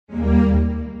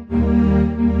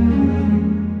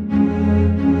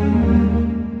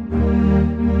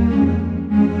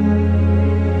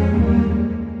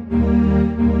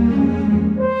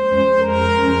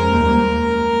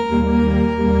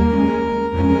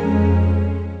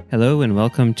Hello and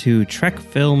welcome to Trek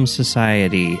Film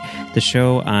Society, the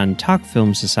show on Talk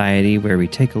Film Society where we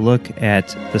take a look at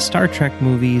the Star Trek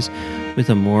movies with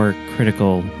a more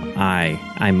critical eye.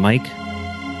 I'm Mike,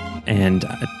 and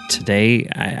today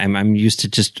I'm used to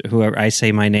just whoever I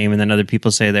say my name and then other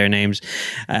people say their names.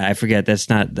 I forget. That's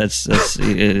I don't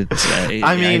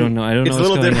know. I don't know. It's a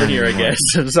little different here, I guess.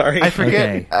 I'm sorry. I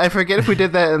forget if we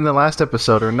did that in the last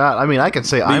episode or not. I mean, I can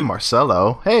say I'm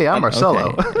Marcelo. Hey, I'm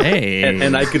Marcelo. Okay. Hey,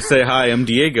 and I could say hi. I'm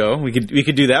Diego. We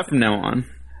could do that from now on.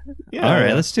 Yeah, all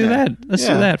right, let's do that. Let's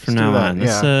do that from now on.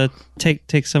 Let's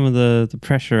take some of the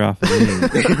pressure off of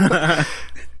me.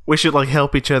 We should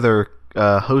help each other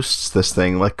hosts this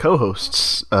thing, like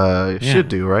co-hosts should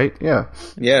do, right? Yeah.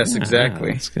 Yes,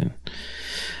 exactly. That's good.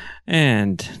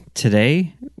 And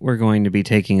today we're going to be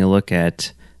taking a look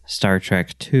at Star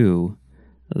Trek II,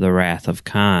 The Wrath of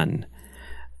Khan.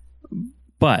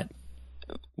 But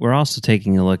we're also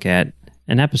taking a look at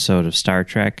an episode of Star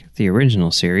Trek, the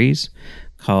original series,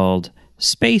 called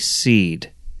Space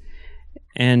Seed.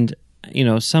 And,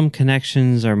 some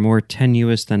connections are more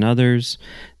tenuous than others.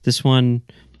 This one,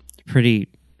 pretty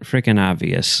freaking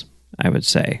obvious, I would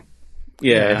say.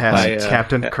 Yeah, it has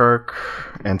Captain Kirk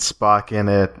and Spock in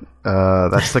it.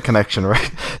 That's the connection,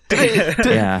 right? Did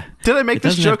I make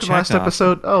this joke in the last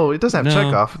episode? Oh, it doesn't have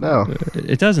Chekhov. No,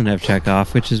 it doesn't have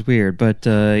Chekhov, which is weird. But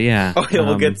yeah,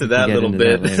 we'll get to that little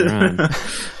bit later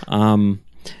on.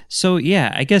 So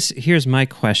yeah, I guess here's my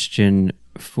question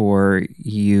for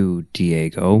you,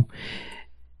 Diego.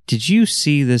 Did you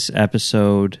see this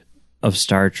episode of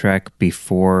Star Trek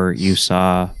before you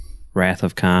saw Wrath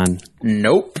of Khan?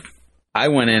 Nope. I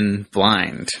went in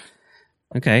blind.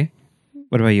 Okay.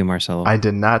 What about you, Marcelo? I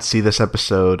did not see this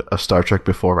episode of Star Trek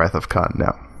before Wrath of Khan,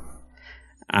 no.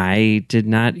 I did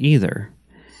not either.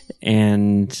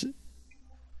 And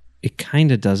it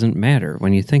kind of doesn't matter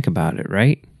when you think about it,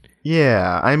 right?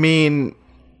 Yeah, I mean,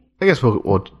 I guess we'll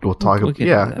talk about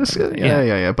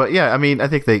yeah. But yeah, I mean, I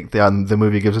think the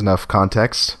movie gives enough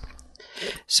context.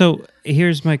 So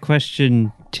here's my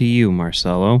question to you,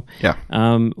 Marcelo. Yeah.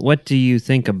 What do you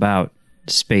think about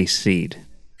Space Seed?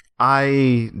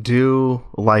 I do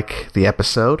like the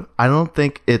episode. I don't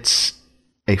think it's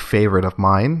a favorite of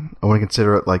mine. I want to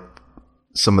consider it like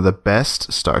some of the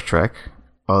best Star Trek.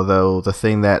 Although the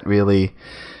thing that really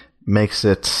makes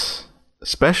it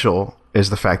special is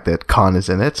the fact that Khan is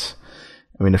in it.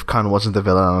 I mean, if Khan wasn't the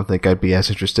villain, I don't think I'd be as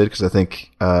interested, because I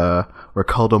think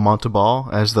Ricardo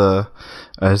Montalban as the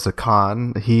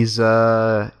Khan, he's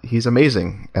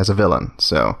amazing as a villain.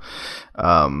 So,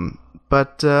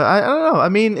 but I don't know. I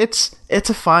mean, it's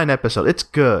a fine episode. It's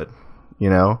good,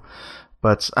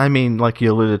 But I mean, like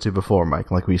you alluded to before, Mike,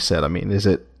 like we said, I mean, is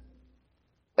it?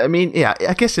 I mean, yeah,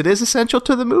 I guess it is essential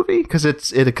to the movie because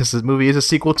the movie is a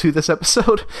sequel to this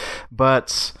episode.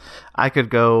 But I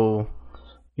could go,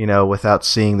 without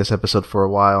seeing this episode for a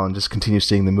while and just continue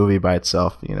seeing the movie by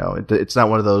itself. It's not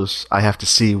one of those I have to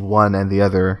see one and the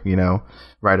other,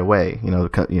 right away.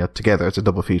 Together. It's a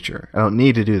double feature. I don't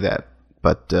need to do that,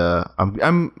 but I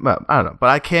don't know. But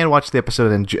I can watch the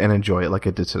episode and enjoy it like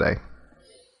I did today.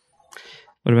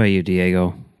 What about you,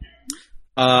 Diego?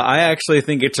 I actually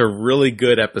think it's a really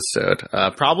good episode.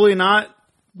 Probably not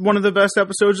one of the best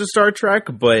episodes of Star Trek,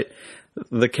 but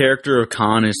the character of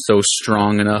Khan is so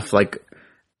strong enough,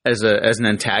 as an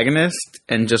antagonist,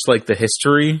 and just the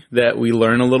history that we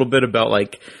learn a little bit about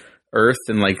Earth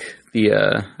and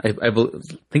the I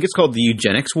think it's called the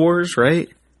Eugenics Wars, right?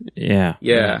 Yeah.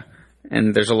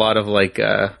 And there's a lot of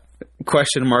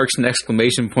question marks and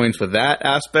exclamation points with that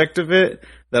aspect of it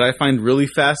that I find really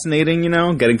fascinating,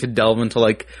 getting to delve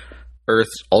into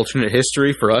Earth's alternate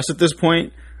history for us at this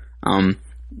point.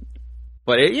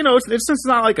 But it's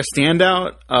not a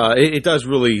standout. It does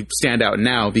really stand out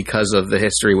now because of the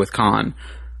history with Khan,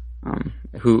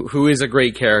 who is a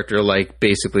great character.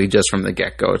 Basically just from the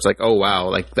get go, it's oh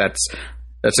wow, that's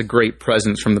a great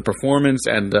presence from the performance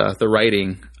and the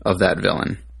writing of that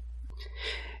villain.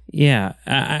 Yeah,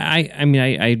 I mean,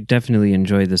 I definitely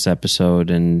enjoyed this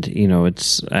episode, and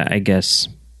it's I guess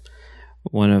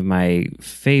one of my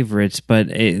favorites, but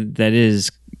that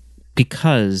is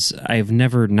because I've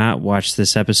never not watched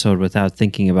this episode without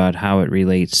thinking about how it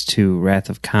relates to Wrath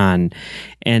of Khan.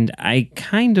 And I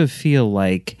kind of feel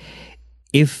like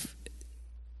if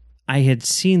I had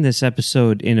seen this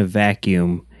episode in a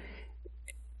vacuum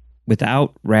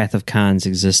without Wrath of Khan's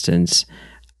existence,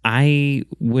 I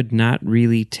would not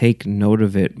really take note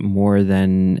of it more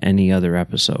than any other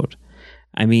episode.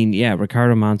 I mean, yeah,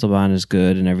 Ricardo Montalban is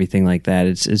good and everything like that.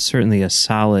 It's certainly a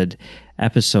solid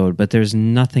episode, but there's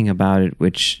nothing about it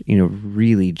which,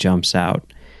 really jumps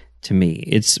out to me.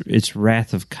 It's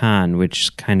Wrath of Khan,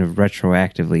 which kind of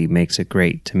retroactively makes it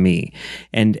great to me.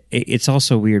 And it's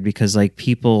also weird because like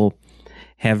people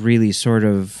have really sort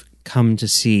of come to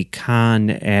see Khan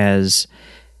as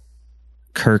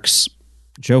Kirk's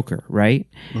Joker, right?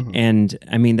 Mm-hmm. And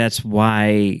I mean, that's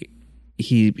why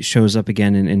he shows up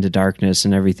again in Into Darkness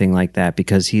and everything like that,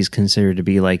 because he's considered to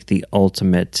be like the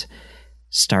ultimate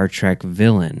Star Trek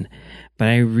villain. But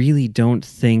I really don't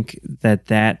think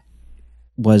that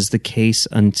was the case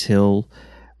until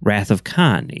Wrath of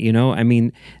Khan. You know, I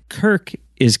mean, Kirk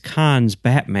is Khan's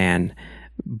Batman,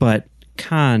 but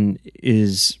Khan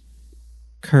is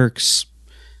Kirk's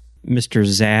Mr.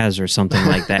 Zaz or something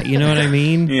like that. You know what I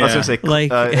mean? Yeah. I was going to say,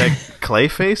 like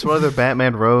Clayface? What other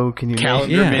Batman rogue can you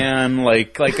Calendar Man,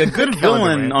 like a good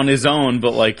villain on his own,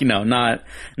 but like, you know, not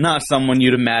someone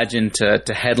you'd imagine to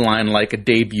headline like a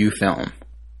debut film.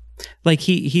 Like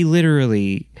he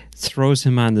literally throws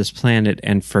him on this planet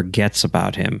and forgets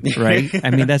about him, right?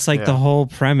 I mean, that's like the whole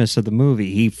premise of the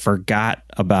movie. He forgot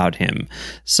about him.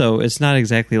 So it's not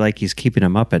exactly like he's keeping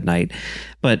him up at night.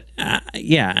 But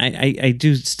I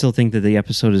do still think that the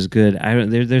episode is good.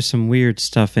 There's some weird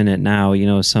stuff in it now, you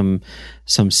know, some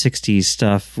 60s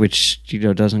stuff, which, you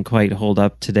know, doesn't quite hold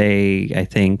up today, I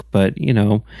think. But, you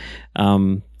know,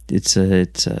 it's a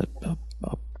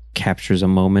captures a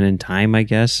moment in time, I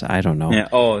guess. I don't know. Yeah.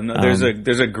 Oh, no,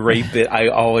 there's a great bit I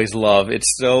always love.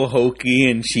 It's so hokey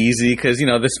and cheesy because, you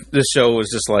know, this show was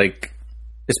just like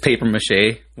it's paper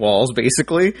mache walls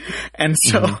basically, and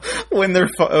so when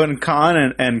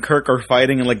Khan and Kirk are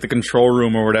fighting in like the control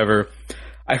room or whatever.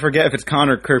 I forget if it's Khan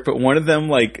or Kirk, but one of them,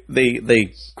 like,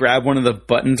 they grab one of the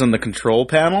buttons on the control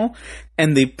panel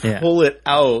and they pull it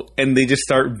out and they just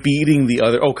start beating the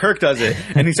other. Oh, Kirk does it.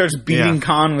 And he starts beating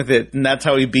Khan with it. And that's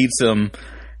how he beats him.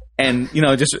 And, you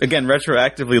know, just, again,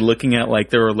 retroactively looking at,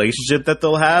 like, the relationship that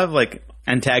they'll have, like,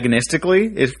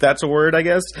 antagonistically, if that's a word, I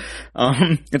guess.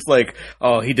 It's like,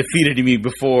 oh, he defeated me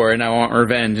before and I want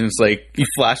revenge. And it's like, you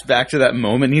flash back to that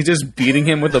moment, he's just beating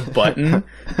him with a button.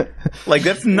 Like,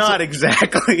 that's not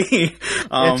exactly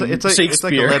it's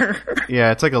Shakespeare.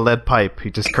 It's like a lead pipe.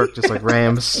 Kirk just like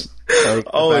rams. Like,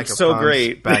 it's so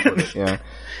great. Back with it, yeah.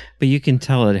 But you can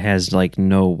tell it has like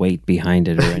no weight behind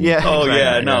it or anything.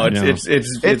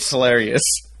 It's hilarious.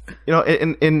 You know,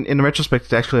 in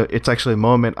retrospect, it's actually a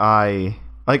moment I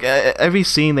like. Every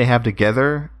scene they have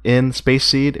together in Space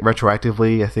Seed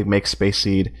retroactively, I think, makes Space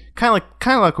Seed kind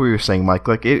of like what you were saying, Mike.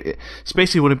 Like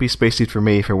Space Seed wouldn't be Space Seed for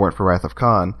me if it weren't for Wrath of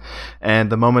Khan. And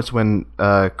the moments when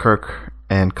Kirk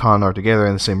and Khan are together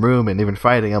in the same room and even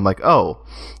fighting, I'm like, oh,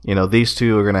 you know, these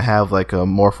two are gonna have like a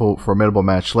more formidable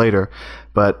match later.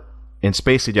 But in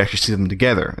Space Seed, you actually see them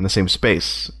together in the same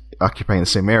space, occupying the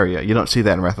same area. You don't see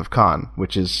that in Wrath of Khan,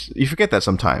 which is, you forget that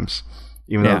sometimes,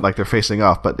 even though like they're facing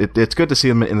off. But it's good to see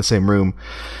them in the same room,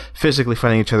 physically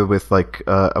fighting each other with like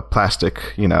a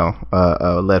plastic, you know,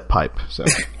 a lead pipe. So.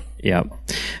 Yeah,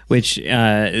 which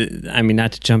I mean,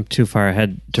 not to jump too far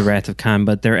ahead to Wrath of Khan,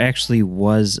 but there actually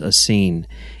was a scene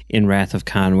in Wrath of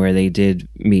Khan where they did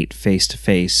meet face to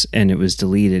face, and it was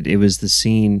deleted. It was the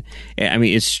scene. I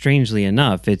mean, it's strangely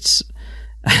enough, it's.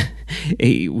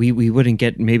 We wouldn't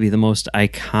get maybe the most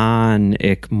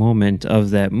iconic moment of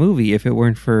that movie if it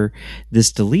weren't for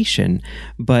this deletion.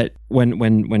 But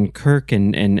when Kirk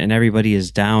and everybody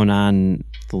is down on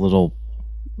the little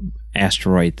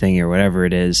asteroid thing or whatever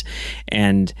it is,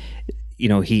 and you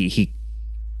know he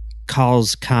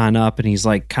calls Khan up and he's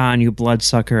like, Khan, you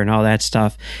bloodsucker, and all that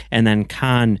stuff, and then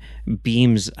Khan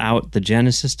beams out the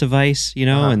Genesis device, you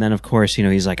know, and then of course, you know,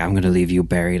 he's like, I'm going to leave you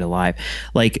buried alive.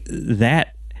 Like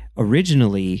that,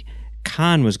 originally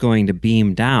Khan was going to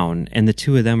beam down and the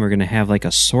two of them were going to have like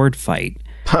a sword fight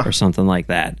or something like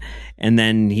that, and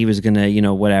then he was going to, you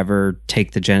know, whatever,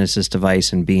 take the Genesis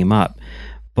device and beam up.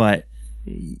 But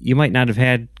you might not have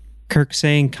had Kirk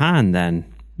saying Khan then,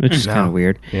 which is kind of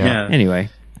weird. Anyway.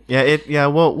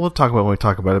 We'll talk about it when we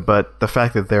talk about it, but the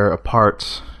fact that they're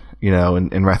apart, you know,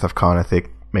 in Wrath of Khan, I think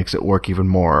makes it work even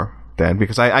more then,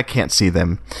 because I can't see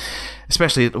them,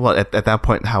 especially at that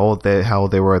point, how old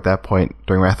they were at that point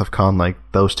during Wrath of Khan, like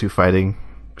those two fighting,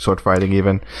 sword fighting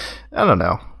even. I don't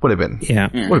know. Would have been. Yeah.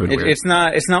 Would have been weird. It's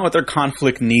not what their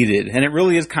conflict needed. And it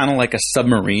really is kind of like a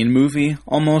submarine movie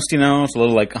almost, you know. It's a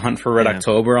little like Hunt for Red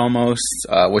October almost,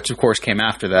 which of course came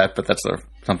after that, but that's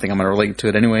something I'm going to relate to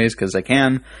it anyways because I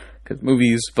can, because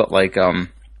movies. But like,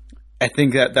 I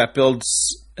think that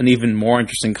builds an even more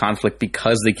interesting conflict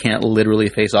because they can't literally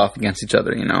face off against each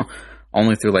other, you know,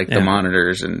 only through like the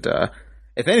monitors. And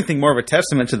if anything, more of a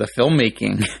testament to the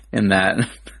filmmaking in that.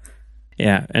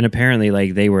 Yeah, and apparently,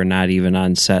 like, they were not even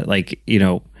on set. Like, you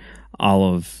know,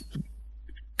 all of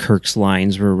Kirk's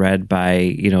lines were read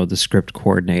by, the script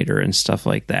coordinator and stuff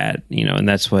like that, and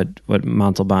that's what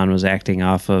Montalban was acting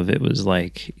off of. It was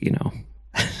like,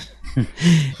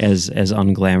 as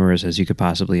unglamorous as you could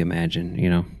possibly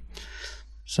imagine,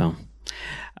 So,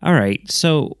 all right.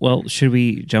 So, well, should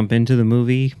we jump into the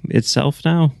movie itself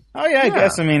now? Oh, yeah, I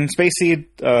guess. I mean, Space Seed,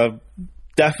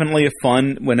 definitely a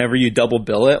fun whenever you double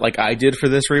bill it, like I did for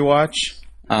this rewatch.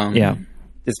 Yeah.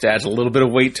 Just adds a little bit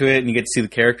of weight to it, and you get to see the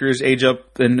characters age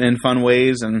up in fun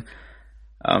ways. And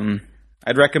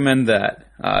I'd recommend that.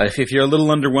 If you're a little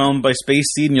underwhelmed by Space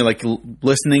Seed and you're like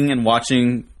listening and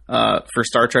watching for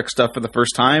Star Trek stuff for the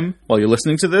first time while you're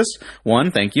listening to this, one,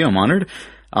 thank you, I'm honored,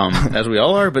 as we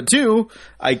all are. But two,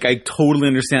 I totally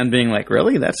understand being like,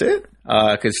 really, that's it?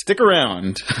 Because stick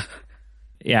around.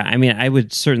 Yeah, I mean, I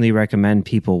would certainly recommend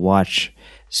people watch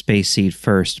Space Seed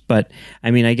first, but I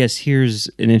mean, I guess here's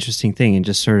an interesting thing, and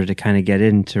just sort of to kind of get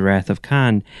into Wrath of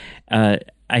Khan. I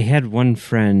had one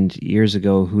friend years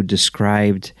ago who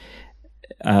described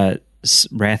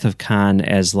Wrath of Khan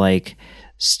as like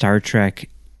Star Trek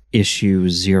issue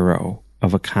 0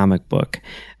 of a comic book,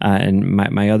 and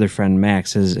my other friend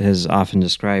Max has often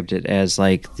described it as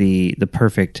like the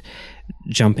perfect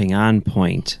jumping on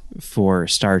point for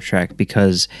Star Trek,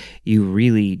 because you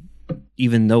really,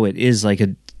 even though it is like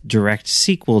a direct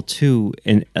sequel to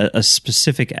a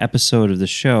specific episode of the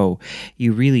show,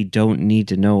 you really don't need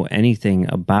to know anything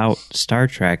about Star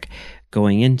Trek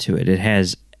going into it. It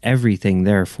has everything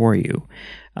there for you.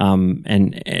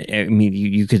 And I mean,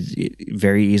 you could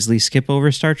very easily skip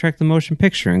over Star Trek the Motion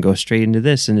Picture and go straight into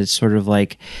this, and it's sort of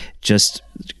like just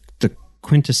the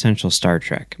quintessential Star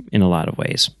Trek in a lot of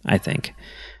ways, I think.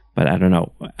 But I don't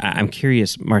know. I'm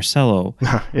curious, Marcelo.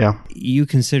 Yeah, you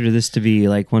consider this to be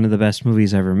like one of the best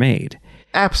movies ever made?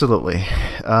 Absolutely.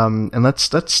 And let's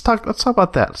talk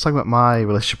about that. Let's talk about my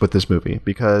relationship with this movie,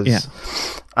 because,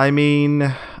 I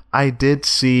mean, I did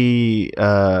see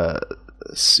the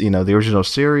original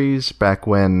series back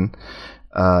when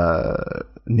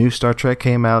new Star Trek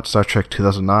came out, Star Trek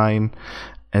 2009,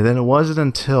 and then it wasn't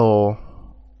until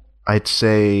I'd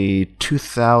say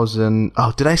 2000.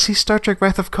 Oh, did I see Star Trek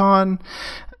Wrath of Khan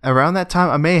around that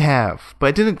time? I may have, but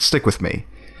it didn't stick with me.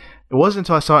 It wasn't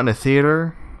until I saw it in a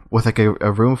theater with like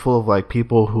a room full of like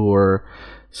people who were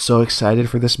so excited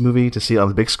for this movie to see it on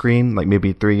the big screen, like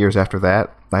maybe 3 years after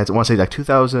that. I want to say like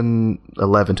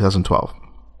 2011, 2012.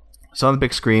 So on the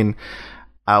big screen,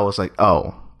 I was like,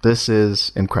 oh, this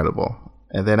is incredible.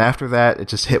 And then after that, it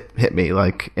just hit me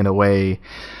like in a way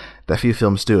that few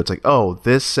films do. It's like, oh,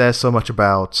 this says so much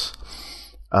about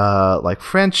like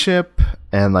friendship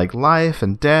and like life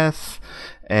and death,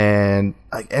 and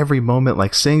like every moment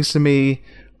like sings to me.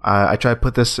 I try to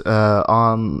put this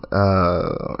on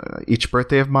each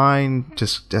birthday of mine,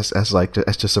 just as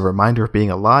just a reminder of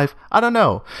being alive. I don't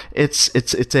know. It's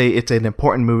an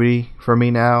important movie for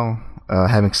me now,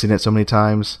 having seen it so many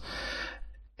times.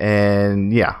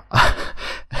 And yeah,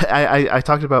 I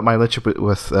talked about my relationship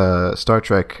with Star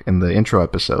Trek in the intro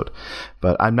episode,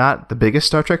 but I'm not the biggest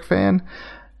Star Trek fan,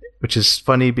 which is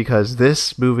funny because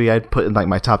this movie I'd put in like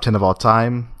my top 10 of all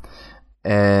time.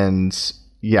 And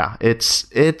yeah, it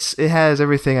has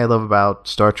everything I love about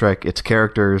Star Trek, its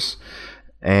characters,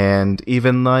 and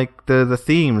even like the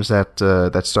themes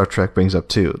that Star Trek brings up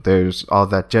too. There's all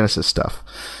that Genesis stuff.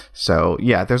 So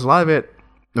yeah, there's a lot of it.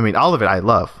 I mean, all of it I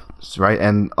love, right?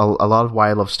 And a lot of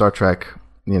why I love Star Trek,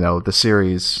 the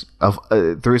series of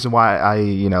the reason why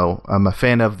I'm a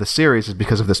fan of the series is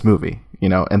because of this movie,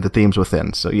 and the themes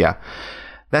within. So yeah,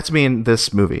 that's me in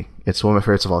this movie. It's one of my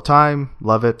favorites of all time.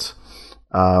 Love it.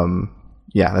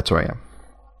 Yeah, that's where I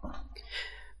am.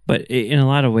 But in a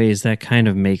lot of ways, that kind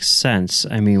of makes sense.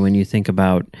 I mean, when you think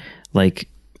about like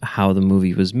how the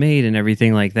movie was made and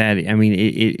everything like that, I mean,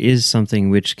 it is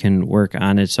something which can work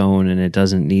on its own, and it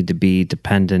doesn't need to be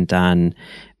dependent on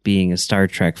being a Star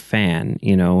Trek fan,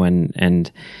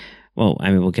 and well,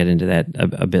 I mean, we'll get into that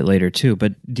a bit later too.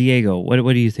 But Diego, what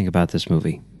do you think about this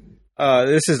movie?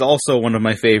 This is also one of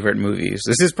my favorite movies.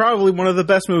 This is probably one of the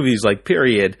best movies, like,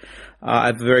 period. I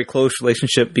have a very close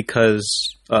relationship because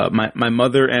my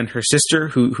mother and her sister,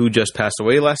 who just passed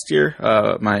away last year,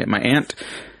 my aunt,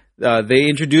 they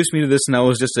introduced me to this, and I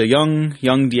was just a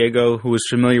young Diego who was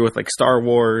familiar with like Star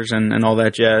Wars and all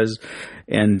that jazz,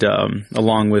 and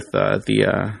along with I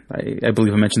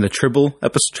believe I mentioned the Trouble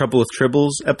with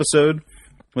Tribbles episode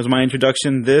was my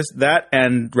introduction. That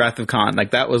and Wrath of Khan,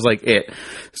 like that was like it.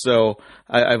 So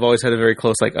I've always had a very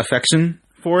close like affection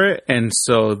for it, and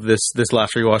so this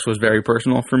last rewatch was very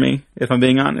personal for me, if I'm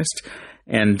being honest.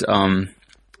 And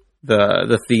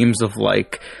the themes of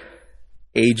like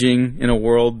aging in a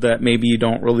world that maybe you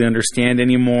don't really understand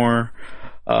anymore,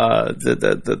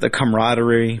 the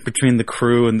camaraderie between the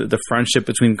crew and the friendship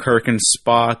between Kirk and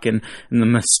Spock, and the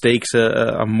mistakes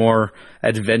a more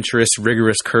adventurous,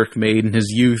 rigorous Kirk made in his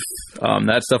youth.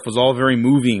 That stuff was all very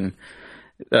moving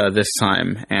this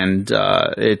time, and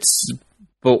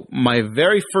but my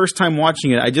very first time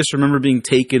watching it, I just remember being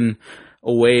taken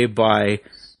away by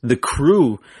the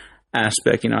crew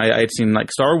aspect. I had seen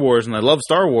like Star Wars, and I love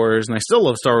Star Wars, and I still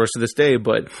love Star Wars to this day,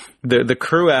 but the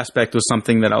crew aspect was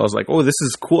something that I was like, oh, this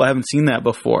is cool. I haven't seen that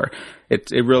before.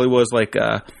 It really was like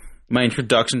my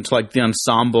introduction to like the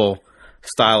ensemble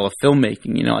style of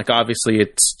filmmaking. Like obviously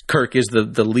Kirk is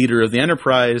the leader of the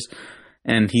Enterprise,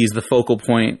 and he's the focal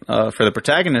point for the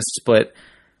protagonists, but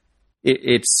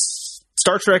it's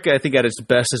Star Trek, I think at its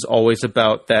best, is always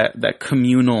about that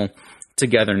communal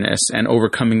togetherness and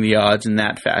overcoming the odds in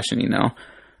that fashion,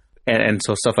 and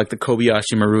so stuff like the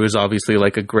Kobayashi Maru is obviously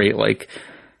like a great like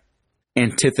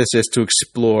antithesis to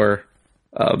explore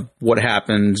what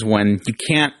happens when you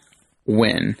can't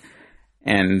win,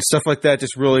 and stuff like that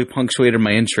just really punctuated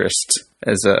my interest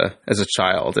as a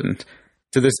child, and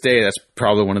to this day that's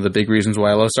probably one of the big reasons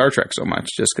why I love Star Trek so much,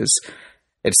 just because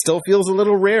it still feels a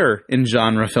little rare in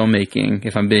genre filmmaking,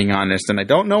 if I'm being honest, and I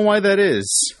don't know why that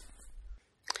is.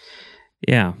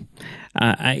 Yeah.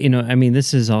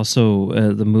 This is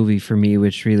also the movie for me,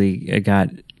 which really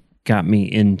got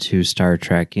me into Star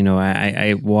Trek.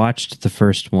 I watched the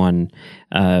first one,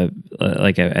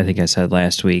 like I think I said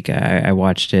last week. I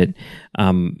watched it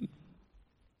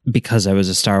because I was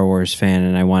a Star Wars fan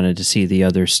and I wanted to see the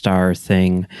other Star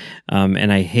thing,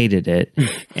 and I hated it.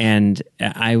 And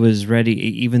I was ready,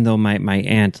 even though my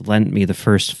aunt lent me the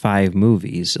first 5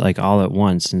 movies, like all at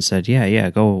once, and said,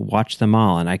 yeah, go watch them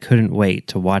all. And I couldn't wait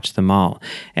to watch them all.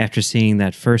 After seeing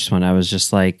that first one, I was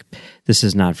just like, this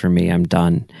is not for me. I'm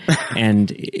done.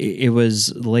 And it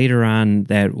was later on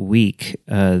that week,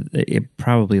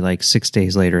 probably like 6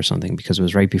 days later or something, because it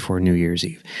was right before New Year's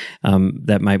Eve,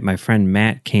 that my friend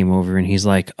Matt came over and he's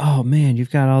like, oh man, you've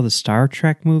got all the Star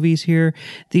Trek movies here.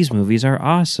 These movies are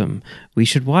awesome. We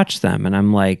should watch them. And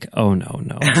I'm like, oh no.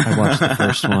 I watched the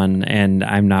first one and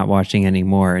I'm not watching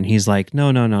anymore. And he's like,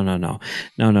 no.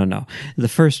 The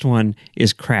first one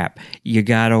is crap. You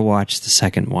gotta watch the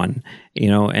second one.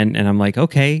 And I'm like,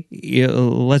 okay,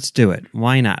 let's do it.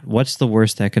 Why not? What's the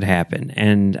worst that could happen?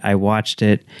 And I watched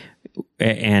it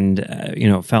and,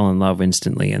 fell in love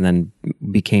instantly, and then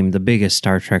became the biggest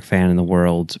Star Trek fan in the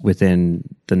world within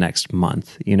the next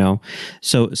month,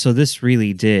 So this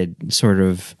really did sort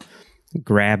of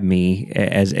grab me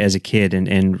as a kid,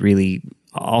 and really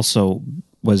also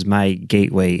was my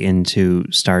gateway into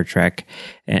Star Trek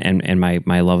and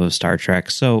my love of Star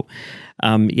Trek. So,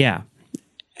 yeah.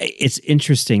 It's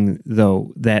interesting,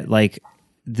 though, that like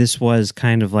this was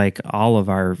kind of like all of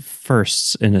our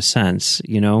firsts in a sense,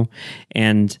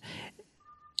 and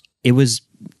it was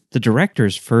the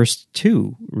director's first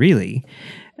too, really.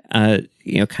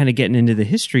 Kind of getting into the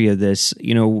history of this,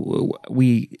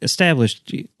 we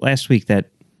established last week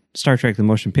that Star Trek The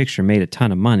Motion Picture made a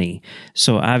ton of money,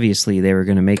 so obviously they were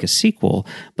going to make a sequel,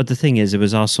 but the thing is, it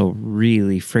was also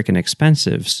really freaking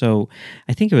expensive. So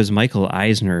I think it was Michael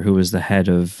Eisner, who was the head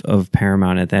of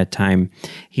Paramount at that time.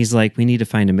 He's like, we need to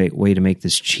find a way to make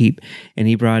this cheap, and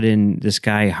he brought in this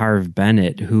guy, Harve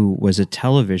Bennett, who was a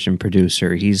television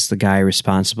producer. He's the guy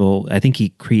responsible, I think he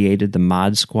created the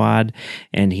Mod Squad,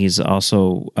 and he's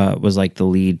also was like the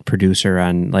lead producer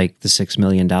on like the $6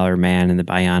 Million Man and the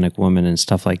Bionic Woman and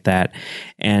stuff like that.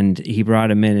 And he brought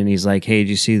him in and he's like, hey, did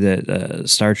you see the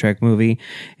Star Trek movie?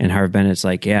 And Harve Bennett's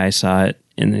like, yeah, I saw it.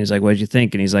 And then he's like, what did you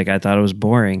think? And he's like, I thought it was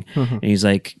boring. And he's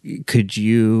like, could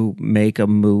you make a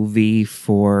movie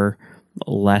for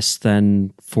less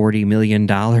than $40 million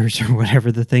or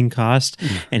whatever the thing cost?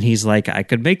 And he's like, I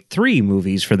could make 3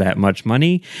 movies for that much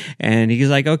money. And he's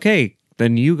like, okay,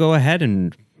 then you go ahead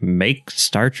and make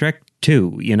Star Trek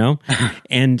 2,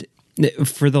 And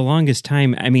for the longest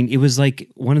time, I mean, it was like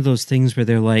one of those things where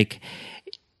they're like,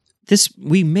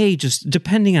 we may just,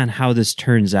 depending on how this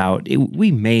turns out,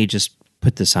 we may just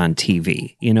put this on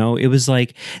TV. It was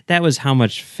like, that was how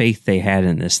much faith they had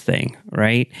in this thing,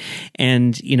 right?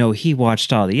 And, he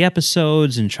watched all the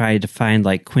episodes and tried to find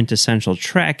like quintessential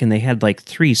Trek, and they had like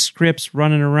 3 scripts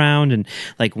running around, and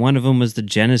like one of them was the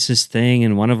Genesis thing,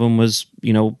 and one of them was,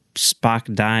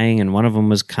 Spock dying, and one of them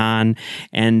was Khan,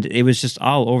 and it was just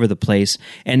all over the place.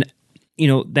 And,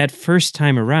 that first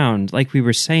time around, like we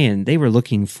were saying, they were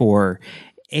looking for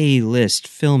A-list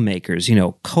filmmakers,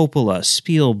 Coppola,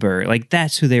 Spielberg, like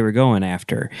that's who they were going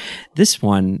after. This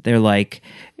one, they're like,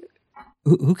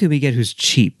 who can we get who's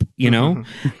cheap,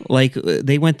 Like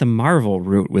they went the Marvel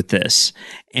route with this.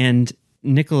 And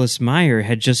Nicholas Meyer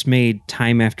had just made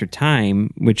Time After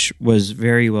Time, which was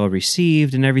very well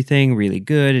received and everything, really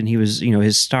good. And he was,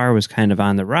 his star was kind of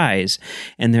on the rise.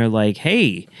 And they're like,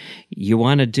 hey, you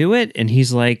want to do it? And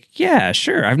he's like, yeah,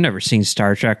 sure. I've never seen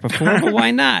Star Trek before, but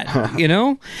why not?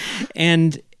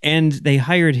 And they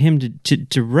hired him to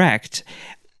direct.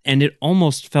 And it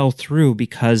almost fell through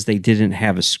because they didn't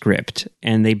have a script.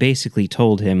 And they basically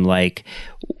told him, like,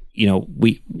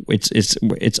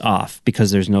 it's off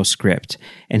because there's no script.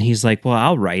 And he's like, well,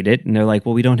 I'll write it. And they're like,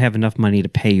 well, we don't have enough money to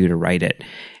pay you to write it.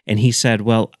 And he said,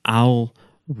 well, I'll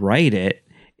write it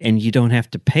and you don't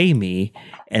have to pay me.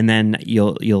 And then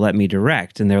you'll let me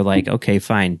direct. And they're like, okay,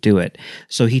 fine, do it.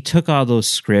 So he took all those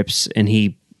scripts and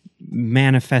he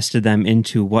manifested them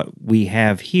into what we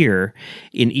have here.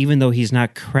 And even though he's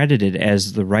not credited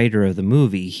as the writer of the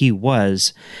movie, he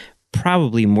was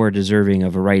probably more deserving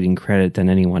of a writing credit than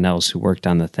anyone else who worked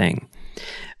on the thing.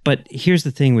 But here's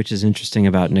the thing which is interesting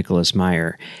about Nicholas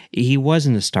Meyer. He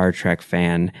wasn't a Star Trek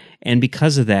fan, and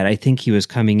because of that, I think he was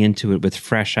coming into it with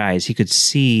fresh eyes. He could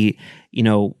see,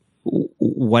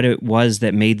 what it was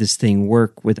that made this thing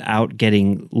work without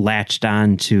getting latched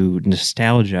on to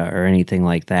nostalgia or anything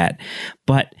like that.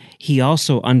 But he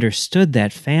also understood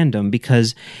that fandom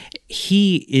because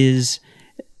he is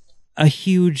a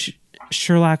huge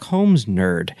Sherlock Holmes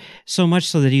nerd, so much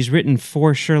so that he's written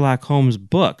 4 Sherlock Holmes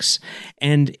books,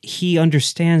 and he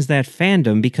understands that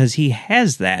fandom because he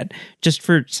has that just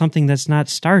for something that's not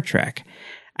Star Trek.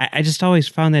 I just always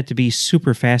found that to be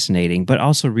super fascinating, but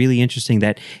also really interesting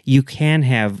that you can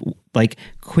have like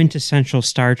quintessential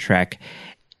Star Trek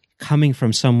coming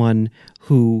from someone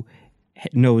who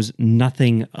knows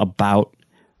nothing about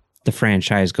the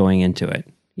franchise going into it,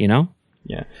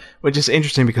 Yeah, which is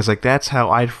interesting because like that's how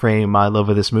I'd frame my love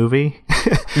of this movie.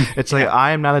 It's like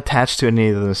I am not attached to any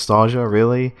of the nostalgia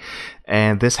really,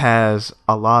 and this has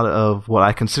a lot of what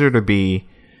I consider to be,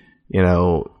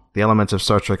 the elements of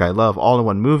Star Trek I love all in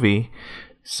one movie.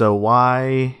 So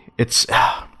why it's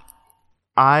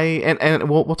and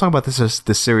we'll talk about this as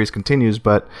this series continues,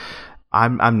 but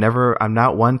I'm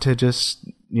not one to just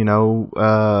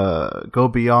go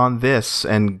beyond this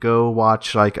and go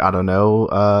watch like I don't know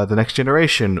The Next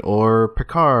Generation or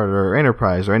Picard or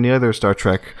Enterprise or any other Star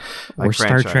Trek or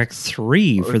franchise. Star Trek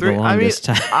 3 for the longest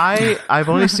time. I've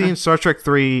only seen Star Trek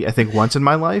 3 I think once in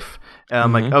my life. And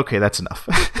I'm like, okay, that's enough.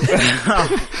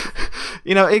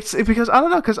 It's because I don't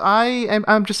know, because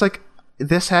I'm just like,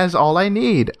 this has all I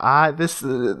need. This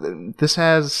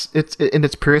has it's in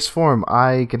its purest form.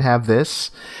 I can have this,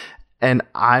 and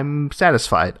I'm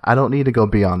satisfied. I don't need to go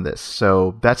beyond this.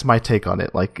 So that's my take on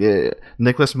it. Like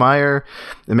Nicholas Meyer,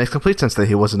 it makes complete sense that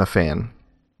he wasn't a fan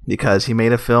because he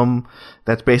made a film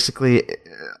that's basically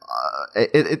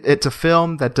it's a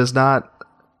film that does not,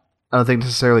 I don't think,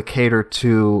 necessarily cater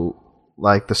to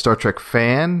like the Star Trek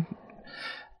fan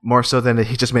more so than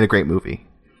he just made a great movie.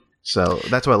 So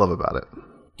that's what I love about it.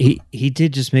 He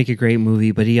did just make a great movie,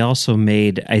 but he also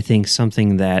made, I think,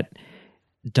 something that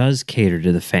does cater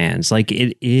to the fans. Like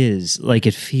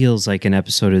it feels like an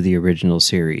episode of the original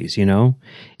series,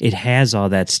 It has all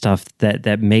that stuff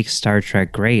that makes Star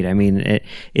Trek great. I mean,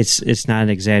 it's not an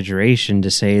exaggeration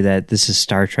to say that this is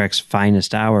Star Trek's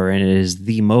finest hour, and it is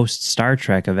the most Star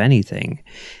Trek of anything.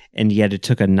 And yet it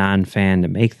took a non-fan to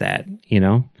make that,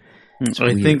 So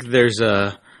I think there's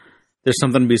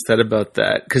something to be said about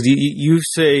that, because you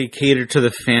say cater to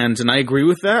the fans, and I agree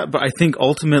with that. But I think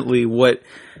ultimately what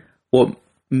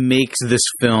makes this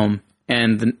film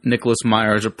and Nicholas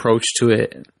Meyer's approach to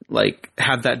it like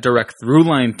have that direct through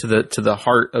line to the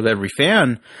heart of every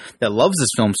fan that loves this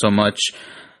film so much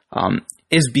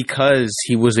is because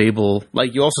he was able,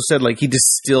 like you also said, like he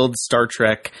distilled Star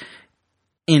Trek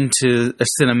into a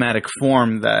cinematic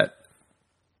form that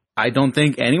I don't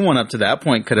think anyone up to that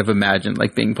point could have imagined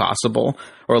like being possible,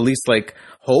 or at least like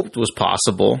hoped was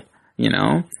possible,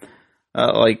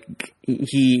 like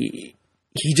he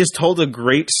just told a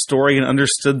great story and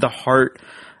understood the heart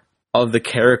of the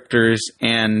characters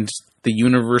and the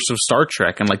universe of Star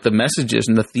Trek and like the messages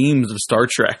and the themes of Star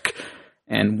Trek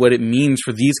and what it means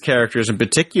for these characters in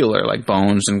particular, like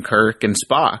Bones and Kirk and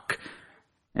Spock.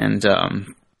 And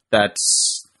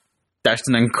that's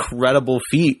an incredible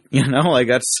feat, like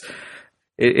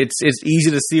it's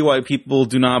easy to see why people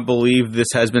do not believe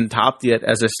this has been topped yet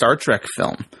as a Star Trek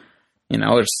film.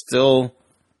 It's still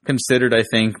considered, I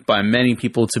think, by many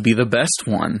people to be the best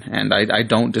one, and I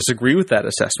don't disagree with that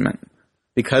assessment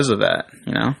because of that.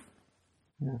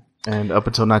 And up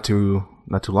until not too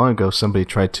long ago, somebody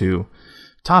tried to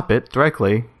top it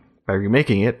directly by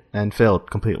remaking it and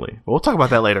failed completely. But we'll talk about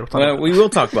that later. We will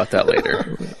talk about that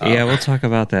later. Yeah, we'll talk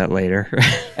about that later.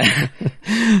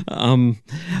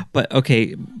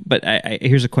 But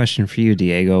here's a question for you,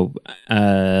 Diego.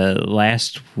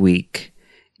 Last week,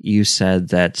 you said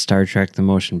that Star Trek: The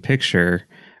Motion Picture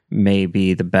may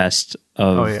be the best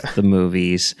of the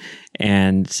movies,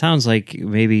 and it sounds like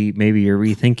maybe you're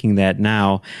rethinking that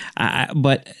now. I'm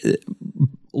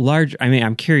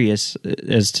curious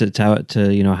as to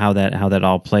how that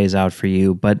all plays out for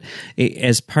you. But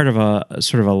as part of a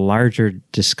sort of a larger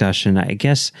discussion, I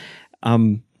guess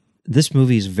this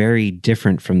movie is very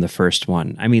different from the first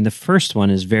one. I mean, the first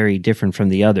one is very different from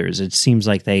the others. It seems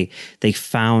like they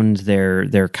found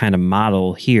their kind of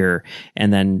model here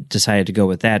and then decided to go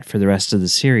with that for the rest of the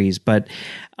series. But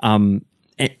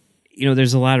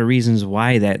there's a lot of reasons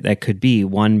why that could be.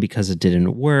 One, because it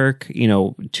didn't work.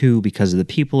 Two, because of the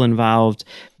people involved.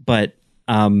 But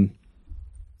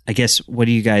I guess, what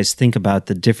do you guys think about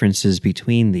the differences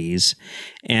between these?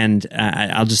 And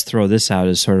I'll just throw this out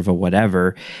as sort of a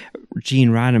whatever. Gene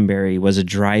Roddenberry was a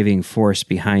driving force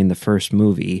behind the first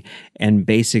movie, and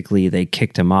basically they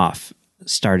kicked him off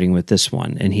starting with this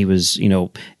one. And he was,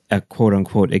 a quote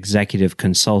unquote executive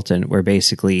consultant, where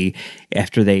basically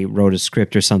after they wrote a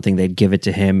script or something, they'd give it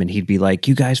to him and he'd be like,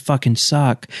 "You guys fucking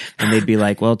suck." And they'd be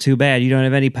like, "Well, too bad, you don't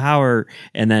have any power."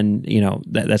 And then,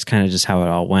 that's kind of just how it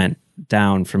all went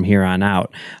down from here on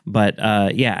out. But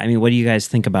what do you guys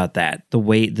think about that? The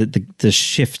way the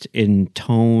shift in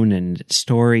tone and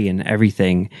story and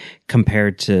everything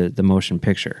compared to the motion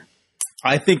picture.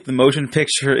 I think the motion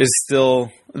picture is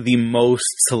still the most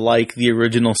like the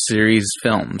original series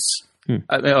films.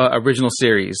 Original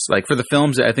series. Like, for the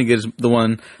films, I think it is the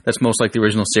one that's most like the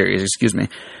original series, excuse me.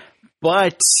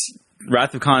 But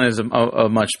Wrath of Khan is a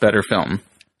much better film.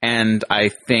 And I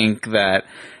think that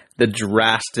the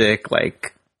drastic,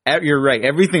 you're right,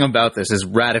 everything about this is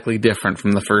radically different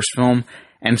from the first film.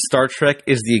 And Star Trek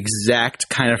is the exact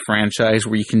kind of franchise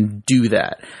where you can do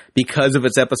that because of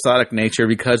its episodic nature,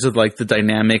 because of the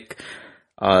dynamic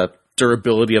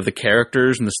durability of the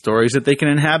characters and the stories that they can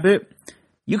inhabit.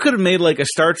 You could have made a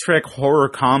Star Trek horror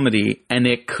comedy and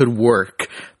it could work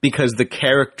because the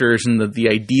characters and the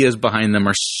ideas behind them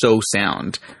are so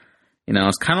sound.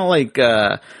 It's kind of like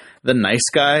The Nice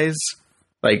Guys.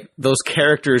 Those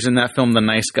characters in that film, The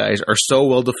Nice Guys, are so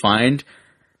well defined.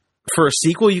 For a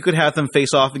sequel, you could have them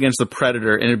face off against the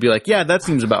Predator, and it'd be like, yeah, that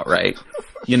seems about right.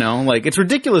 It's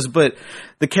ridiculous, but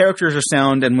the characters are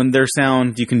sound, and when they're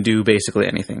sound, you can do basically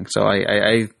anything. So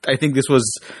I think this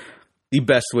was the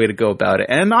best way to go about it.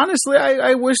 And honestly,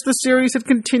 I wish the series had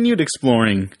continued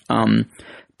exploring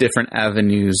different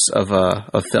avenues of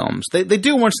films. They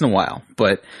do once in a while,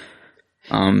 but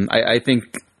I think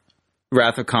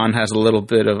Wrath of Khan has a little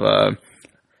bit of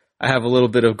I have a little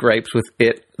bit of gripes with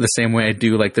it, the same way I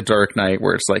do The Dark Knight,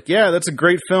 where it's yeah, that's a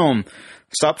great film.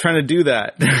 Stop trying to do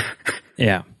that.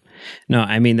 Yeah. No,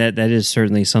 I mean, that is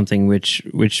certainly something which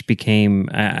became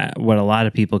what a lot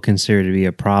of people consider to be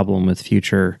a problem with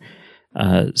future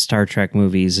Star Trek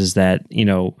movies, is that,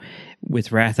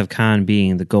 with Wrath of Khan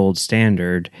being the gold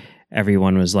standard,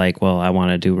 everyone was like, well, I want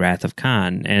to do Wrath of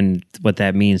Khan. And what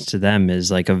that means to them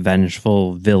is a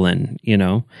vengeful villain,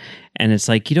 And it's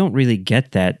you don't really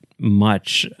get that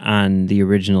much on the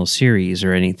original series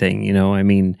or anything, I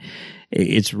mean,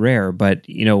 it's rare, but,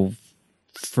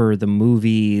 for the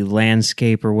movie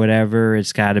landscape or whatever,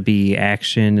 it's got to be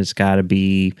action. It's got to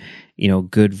be,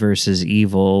 good versus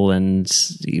evil. And,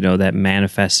 that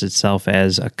manifests itself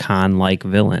as a Khan-like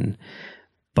villain.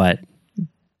 But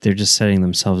they're just setting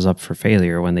themselves up for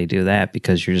failure when they do that,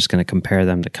 because you're just going to compare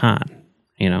them to Khan,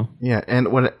 Yeah,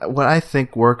 and what I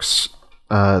think works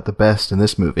the best in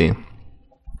this movie,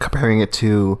 comparing it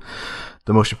to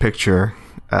the motion picture,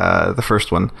 the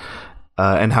first one,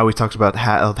 and how we talked about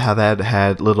how that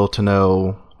had little to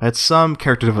no, had some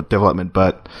character development,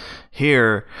 but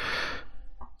here,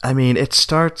 I mean, it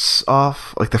starts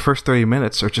off the first 30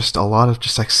 minutes are just a lot of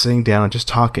just sitting down and just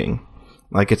talking.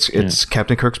 It's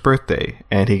Captain Kirk's birthday,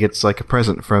 and he gets a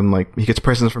present from he gets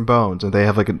presents from Bones, and they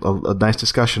have a nice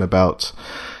discussion about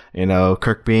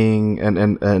Kirk being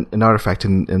an artifact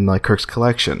in Kirk's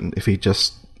collection. If he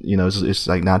just is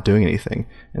not doing anything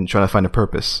and trying to find a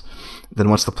purpose. Then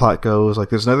once the plot goes,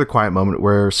 there's another quiet moment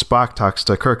where Spock talks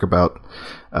to Kirk about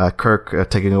Kirk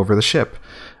taking over the ship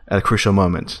at a crucial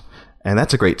moment. And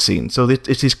that's a great scene. So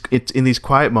it's in these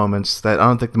quiet moments that I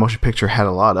don't think the motion picture had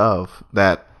a lot of,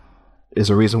 that is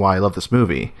a reason why I love this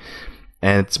movie.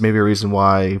 And it's maybe a reason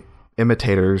why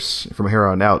imitators from here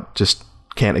on out just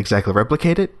can't exactly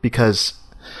replicate it, because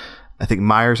I think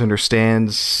Myers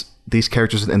understands these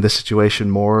characters in this situation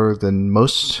more than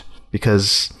most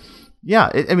because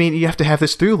I mean, you have to have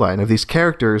this through line of these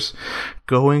characters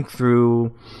going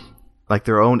through like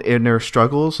their own inner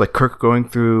struggles, like Kirk going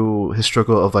through his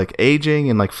struggle of like aging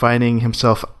and like finding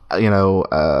himself, at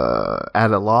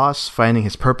a loss, finding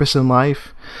his purpose in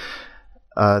life.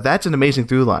 That's an amazing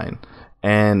through line.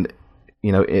 And,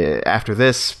 after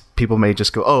this, people may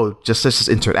just go, oh, let's just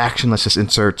insert action. Let's just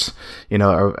insert,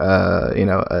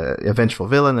 a vengeful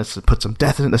villain. Let's put some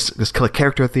death in it. Let's kill a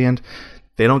character at the end.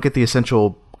 They don't get the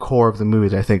essential core of the movie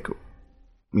that I think,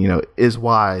 is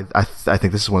why I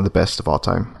think this is one of the best of all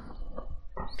time.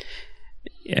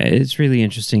 Yeah, it's really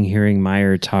interesting hearing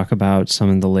Meyer talk about some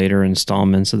of the later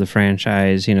installments of the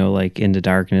franchise, like Into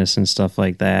Darkness and stuff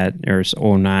like that, or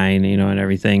 09, and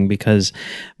everything, because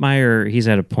Meyer, he's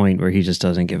at a point where he just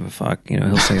doesn't give a fuck.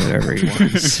 He'll say whatever he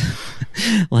wants.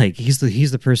 Like, he's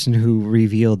the person who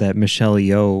revealed that Michelle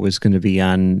Yeoh was going to be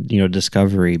on,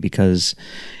 Discovery, because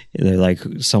they're like,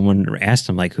 someone asked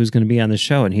him like, who's going to be on the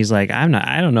show, and he's like, I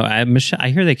don't know. I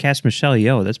hear they cast Michelle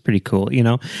Yeoh. That's pretty cool,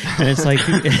 and it's like,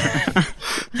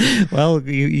 well,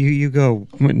 you go,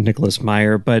 Nicholas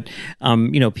Meyer, but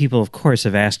people of course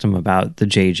have asked him about the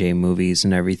JJ movies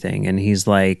and everything, and he's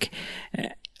like,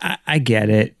 I get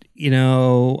it.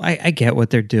 I get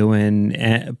what they're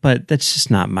doing, but that's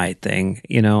just not my thing.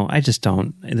 I just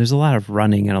don't. There's a lot of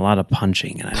running and a lot of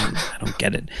punching, and I don't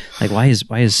get it. Like, why is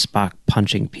Spock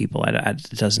punching people? It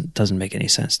doesn't make any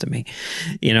sense to me.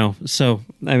 So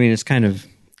I mean, it's kind of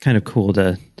cool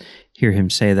to hear him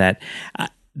say that.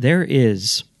 There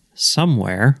is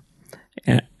somewhere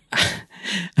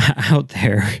out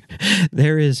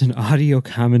there is an audio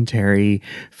commentary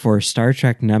for Star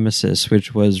Trek Nemesis,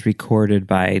 which was recorded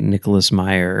by Nicholas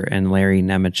Meyer and Larry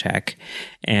Nemecek.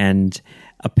 And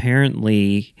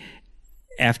apparently,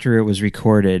 after it was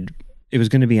recorded, it was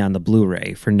going to be on the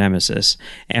Blu-ray for Nemesis.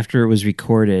 After it was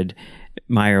recorded,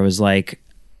 Meyer was like,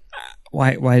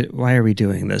 why are we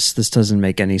doing this? This doesn't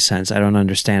make any sense. I don't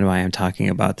understand why I'm talking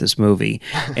about this movie.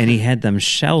 And he had them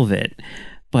shelve it.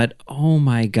 But oh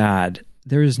my God,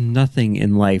 there is nothing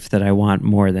in life that I want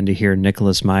more than to hear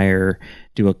Nicholas Meyer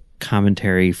do a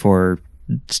commentary for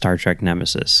Star Trek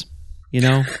Nemesis.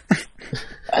 Yeah,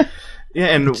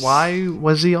 and why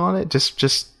was he on it?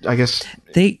 Just I guess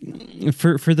they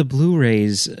for the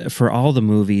Blu-rays for all the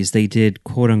movies, they did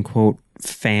quote unquote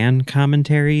fan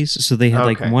commentaries. So they had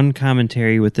like one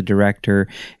commentary with the director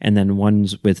and then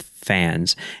ones with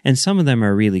fans. And some of them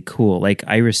are really cool. Like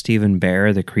Ira Steven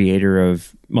Behr, the creator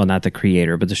of, well, not the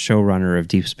creator, but the showrunner of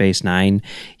Deep Space Nine.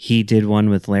 He did one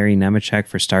with Larry Nemecek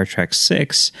for Star Trek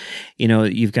 6.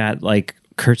 You've got like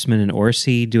Kurtzman and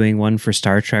Orsi doing one for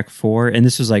Star Trek 4, and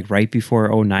this was like right before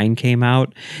 09 came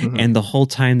out. Mm-hmm. And the whole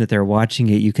time that they're watching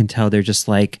it, you can tell they're just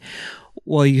like,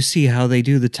 well, you see how they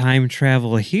do the time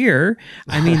travel here.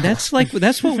 I mean, that's what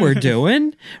we're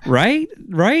doing, right?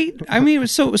 I mean,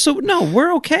 so no,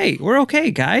 we're okay. We're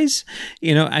okay, guys.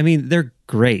 I mean, they're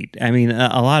great. I mean,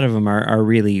 a lot of them are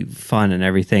really fun and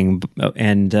everything.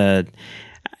 And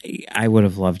I would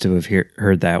have loved to have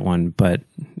heard that one, but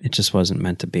it just wasn't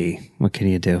meant to be. What can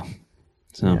you do?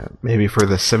 So yeah, maybe for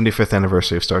the 75th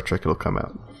anniversary of Star Trek, it'll come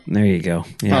out. There you go.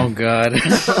 Yeah. Oh, God.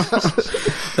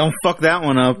 Don't fuck that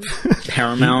one up,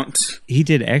 Paramount. He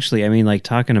did actually, I mean, like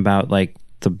talking about like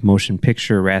the motion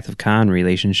picture Wrath of Khan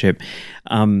relationship.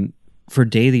 For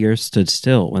Day the Earth Stood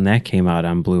Still, when that came out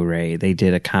on Blu-ray, they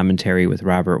did a commentary with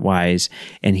Robert Wise,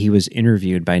 and he was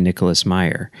interviewed by Nicholas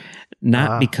Meyer.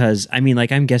 Not because, I mean,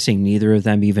 like, I'm guessing neither of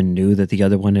them even knew that the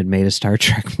other one had made a Star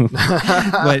Trek movie.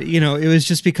 But, it was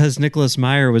just because Nicholas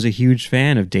Meyer was a huge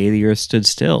fan of Day the Earth Stood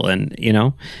Still. And,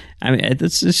 I mean,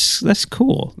 that's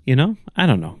cool, I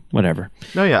don't know, whatever.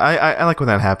 No, yeah, I like when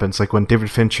that happens. Like when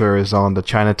David Fincher is on the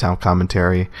Chinatown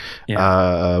commentary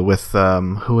with,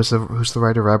 who's the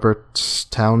writer? Robert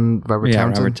Townsend? Robert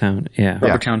Townsend. Yeah.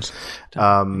 Robert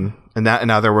Townsend. And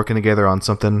now they're working together on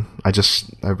something. I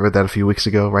read that a few weeks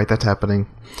ago. Right, that's happening.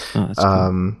 Oh, that's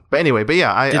cool. But anyway,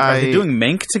 are they doing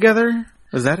Mank together?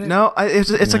 Is that it? No,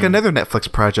 it's like another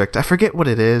Netflix project. I forget what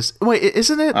it is. Wait,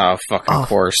 isn't it? Oh, fucking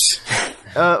course.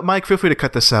 Mike, feel free to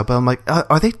cut this out. But I'm like,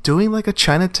 are they doing like a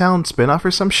Chinatown spinoff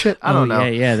or some shit? I don't know.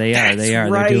 Yeah, they are. They are.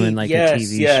 Right. They're doing like a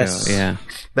TV show. Yeah.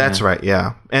 That's right,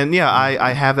 yeah. And yeah,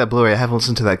 I have that Blu-ray. I haven't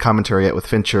listened to that commentary yet with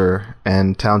Fincher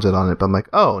and Townsend on it, but I'm like,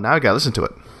 oh, now I gotta listen to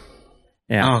it.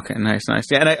 Yeah. Oh, okay, nice.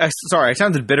 Yeah, and I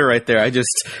sounded bitter right there. I just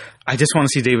want to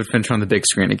see David Fincher on the big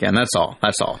screen again. That's all.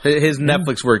 His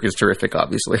Netflix work is terrific,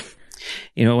 obviously.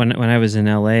 When I was in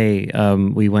LA,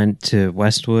 we went to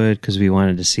Westwood because we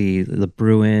wanted to see the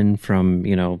Bruin from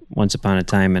Once Upon a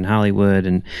Time in Hollywood,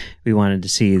 and we wanted to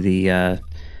see the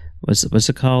what's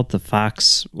it called? The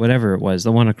Fox, whatever it was,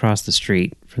 the one across the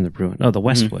street from the Bruin. Oh, the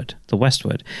Westwood, the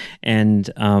Westwood. And,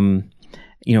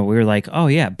 we were like, oh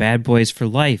yeah, Bad Boys for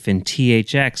Life and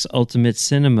THX Ultimate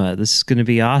Cinema. This is going to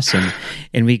be awesome.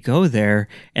 And we go there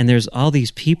and there's all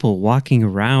these people walking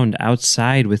around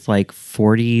outside with like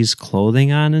 40s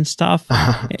clothing on and stuff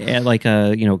at like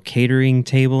a, catering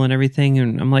table and everything.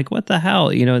 And I'm like, what the hell?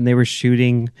 And they were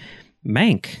shooting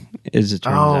Mank, as it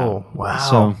turns out. Oh, wow.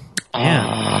 So,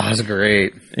 yeah. Oh, that's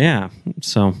great. Yeah.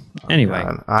 So, anyway.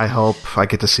 God, I hope I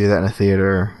get to see that in a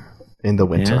theater in the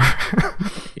winter.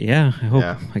 Yeah, I hope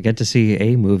I get to see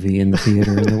a movie in the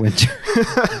theater in the winter.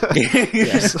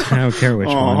 Yes. I don't care which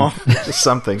one. Just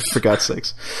something, for God's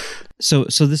sakes. So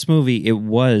this movie, it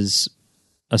was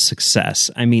a success.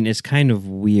 I mean, it's kind of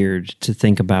weird to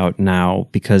think about now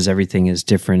because everything is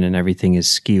different and everything is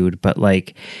skewed. But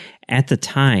like at the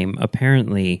time,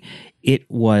 apparently, it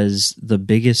was the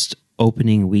biggest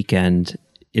opening weekend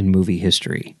in movie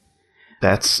history.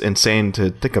 That's insane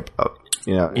to think about.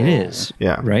 Yeah, it is.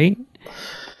 Yeah, right.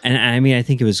 And I mean, I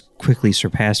think it was quickly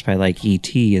surpassed by like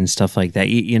E.T. and stuff like that.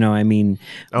 I mean.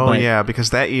 Oh yeah, because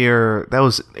that year that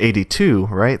was 82,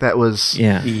 right? That was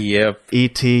Yep.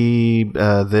 E.T.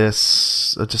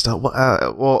 This just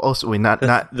also not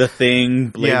The Thing,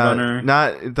 Blade Runner.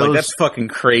 Not those. Like, that's fucking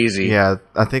crazy. Yeah,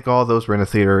 I think all those were in a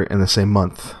theater in the same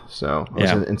month. So it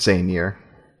was an insane year.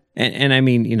 And I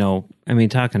mean,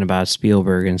 talking about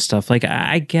Spielberg and stuff, like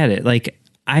I get it. Like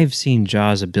I've seen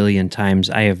Jaws a billion times.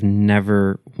 I have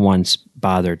never once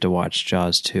bothered to watch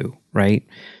Jaws 2, right?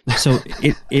 So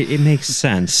it makes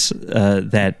sense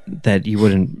that you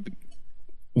wouldn't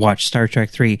watch Star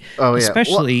Trek 3. Oh, yeah.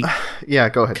 Especially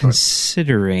go ahead.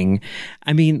 Considering,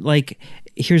 I mean, like,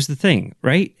 here's the thing,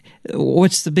 right?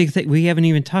 What's the big thing? We haven't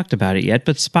even talked about it yet,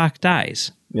 but Spock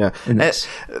dies. Yeah, this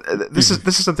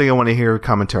is something I want to hear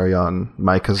commentary on,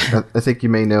 Mike, because I think you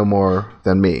may know more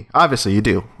than me. Obviously, you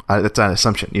do. That's not an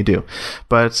assumption. You do.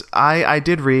 But I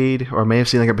did read, or may have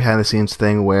seen like a behind-the-scenes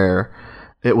thing where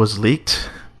it was leaked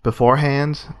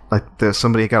beforehand. Like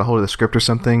somebody got a hold of the script or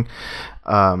something.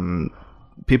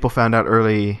 People found out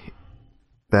early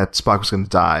that Spock was going to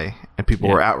die, and people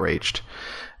were outraged.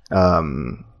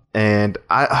 And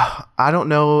I don't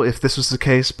know if this was the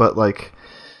case, but like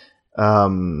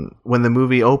when the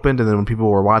movie opened and then when people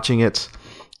were watching it,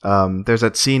 there's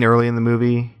that scene early in the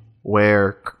movie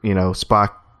where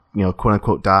Spock quote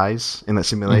unquote dies in that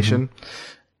simulation. Mm-hmm.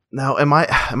 Now, am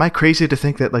I crazy to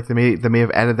think that like they may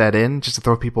have added that in just to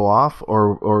throw people off,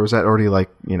 or was that already like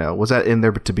was that in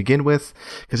there to begin with?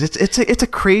 Because it's a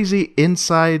crazy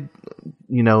inside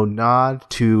nod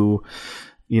to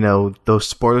those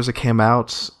spoilers that came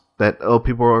out that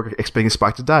people were expecting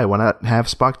Spock to die. Why not have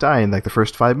Spock die in like the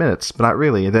first 5 minutes? But not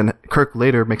really. And then Kirk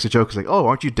later makes a joke. He's like, "Oh,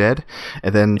 aren't you dead?"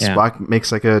 And then Spock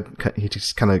makes like he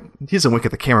doesn't wink at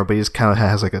the camera, but he just kind of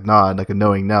has like a nod, like a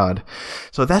knowing nod.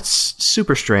 So that's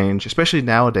super strange, especially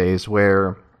nowadays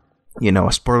where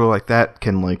a spoiler like that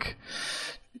can like.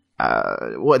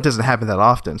 It doesn't happen that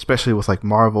often, especially with like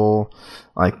Marvel,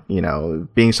 like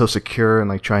being so secure and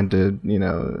like trying to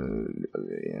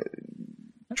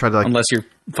like, unless you're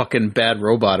fucking Bad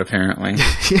Robot, apparently.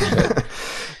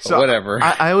 So whatever.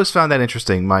 I always found that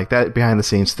interesting, Mike. That behind the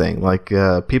scenes thing, like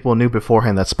people knew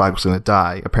beforehand that Spock was going to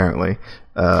die, apparently,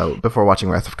 before watching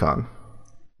Wrath of Khan.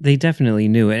 They definitely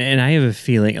knew it, and I have a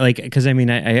feeling, like, because I mean,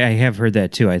 I have heard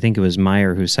that too. I think it was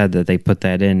Meyer who said that they put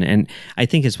that in, and I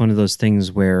think it's one of those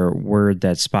things where word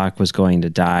that Spock was going to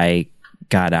die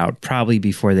got out probably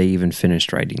before they even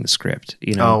finished writing the script.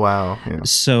 Oh wow! Yeah.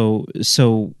 So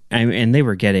and they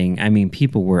were getting. I mean,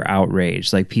 people were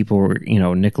outraged. Like people were,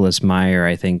 Nicholas Meyer,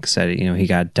 I think, said, he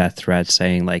got death threats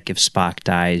saying like, if Spock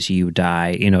dies, you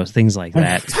die. Things like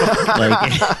that.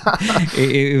 Like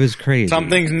it was crazy. Some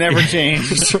things never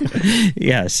changed.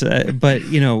 Yes, but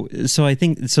so I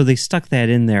think so they stuck that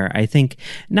in there. I think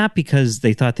not because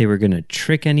they thought they were going to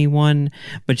trick anyone,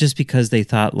 but just because they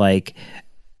thought like,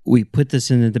 we put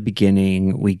this in at the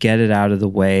beginning, we get it out of the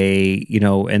way,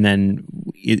 and then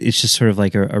it's just sort of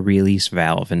like a release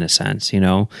valve in a sense,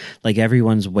 like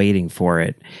everyone's waiting for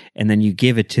it. And then you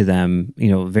give it to them,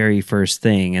 very first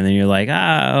thing. And then you're like,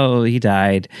 oh, he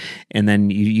died. And then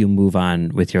you move on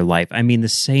with your life. I mean, the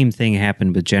same thing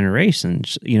happened with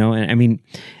Generations, and I mean,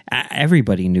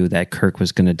 everybody knew that Kirk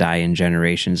was going to die in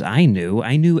Generations. I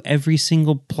knew every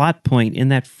single plot point in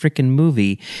that frickin'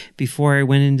 movie before I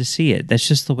went in to see it. That's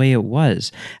just the way it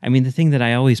was. I mean, the thing that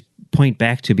I always point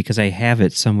back to, because I have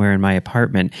it somewhere in my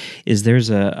apartment, is there's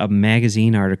a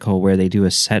magazine article where they do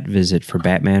a set visit for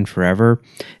Batman Forever,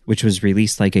 which was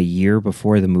released like a year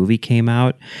before the movie came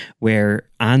out, where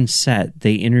on set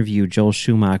they interview Joel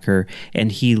Schumacher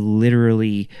and he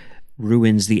literally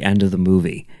ruins the end of the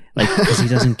movie. Like, because he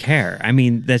doesn't care. I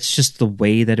mean, that's just the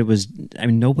way that it was. I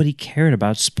mean, nobody cared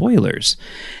about spoilers.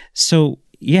 So,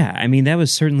 yeah, I mean, that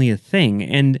was certainly a thing.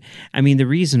 And, I mean, the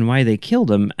reason why they killed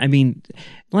him, I mean,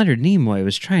 Leonard Nimoy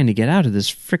was trying to get out of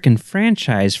this freaking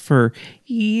franchise for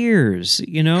years,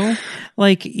 you know?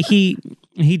 Like, he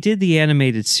did the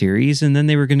animated series, and then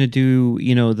they were going to do,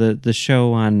 you know, the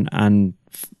show on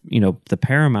you know, the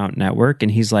Paramount Network,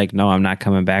 and he's like, no, I'm not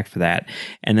coming back for that.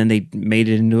 And then they made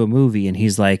it into a movie, and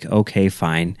he's like, okay,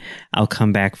 fine, I'll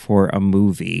come back for a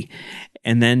movie.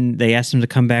 And then they asked him to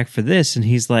come back for this, and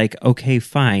he's like, okay,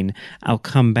 fine, I'll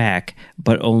come back,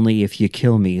 but only if you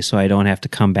kill me so I don't have to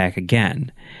come back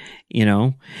again, you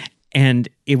know? And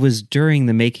it was during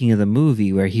the making of the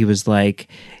movie where he was like,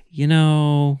 you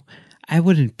know, I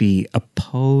wouldn't be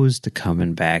opposed to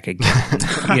coming back again,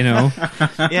 you know?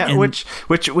 Yeah, And- which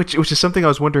is something I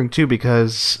was wondering too,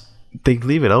 because they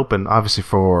leave it open, obviously,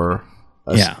 for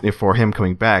for him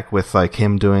coming back, with like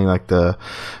him doing like the,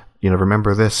 you know,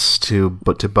 remember this to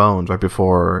Bones right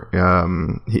before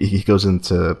he goes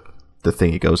into the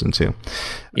thing he goes into.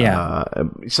 Yeah.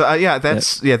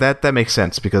 That makes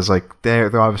sense, because like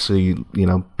they're obviously, you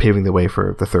know, paving the way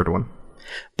for the third one.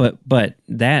 But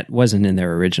that wasn't in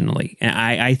there originally. And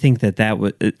I think that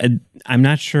was. I'm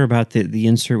not sure about the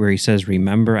insert where he says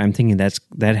 "remember." I'm thinking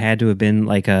that had to have been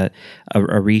like a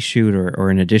reshoot or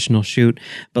an additional shoot.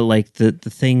 But like the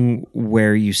thing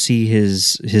where you see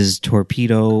his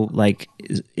torpedo like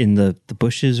in the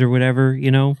bushes or whatever,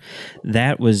 you know,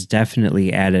 that was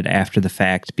definitely added after the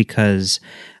fact, because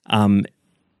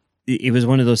it was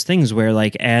one of those things where,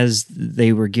 like, as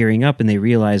they were gearing up and they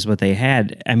realized what they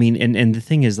had, I mean, and the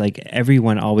thing is, like,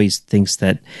 everyone always thinks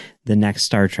that the next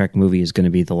Star Trek movie is going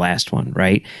to be the last one,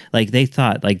 right? Like, they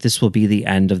thought, like, this will be the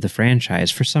end of the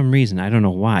franchise for some reason. I don't know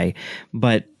why.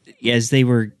 But as they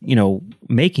were, you know,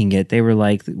 making it, they were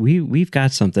like, we've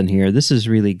got something here. This is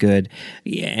really good.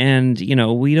 And, you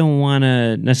know, we don't want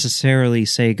to necessarily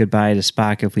say goodbye to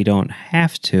Spock if we don't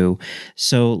have to.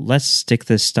 So let's stick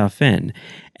this stuff in.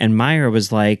 And Meyer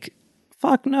was like,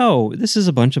 fuck no, this is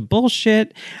a bunch of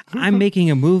bullshit. I'm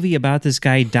making a movie about this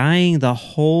guy dying. The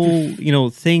whole, you know,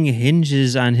 thing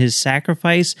hinges on his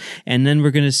sacrifice. And then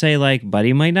we're going to say, like, but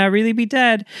he might not really be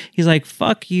dead. He's like,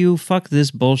 fuck you, fuck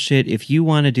this bullshit. If you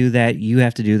want to do that, you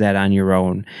have to do that on your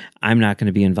own. I'm not going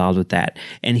to be involved with that.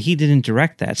 And he didn't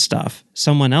direct that stuff.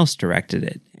 Someone else directed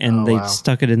it. And they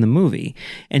stuck it in the movie.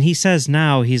 And he says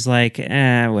now, he's like,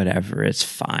 whatever, it's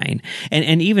fine.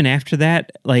 And even after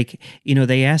that, like, you know,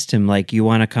 they asked him, like, you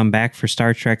want to come back for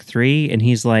Star Trek 3? And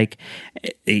he's like,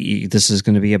 this is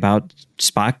going to be about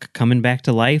Spock coming back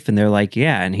to life? And they're like,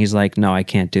 yeah. And he's like, no, I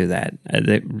can't do that.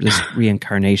 This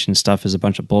reincarnation stuff is a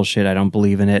bunch of bullshit. I don't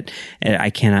believe in it. I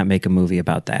cannot make a movie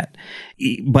about that.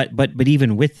 But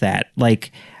even with that,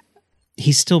 like,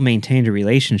 he still maintained a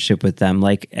relationship with them.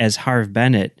 Like, as Harve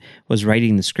Bennett was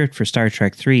writing the script for Star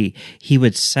Trek 3, he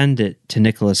would send it to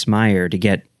Nicholas Meyer to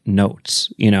get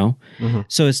notes, you know? Mm-hmm.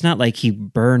 So it's not like he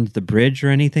burned the bridge or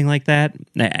anything like that,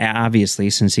 obviously,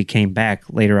 since he came back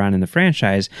later on in the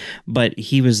franchise. But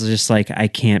he was just like, I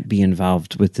can't be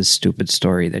involved with this stupid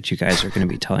story that you guys are going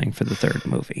to be telling for the third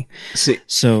movie.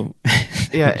 So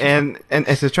yeah, and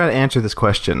to try to answer this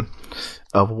question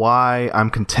of why I'm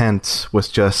content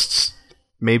with just,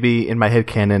 maybe in my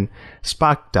headcanon,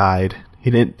 Spock died. He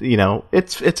didn't, you know,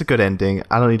 it's a good ending.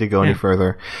 I don't need to go any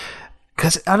further.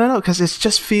 Because, I don't know, because it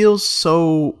just feels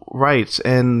so right.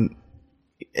 And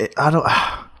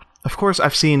of course,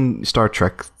 I've seen Star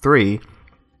Trek 3,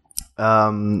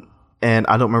 and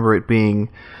I don't remember it being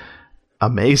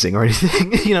amazing or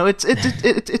anything. You know, it's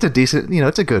a decent, you know,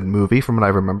 it's a good movie from what I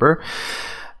remember.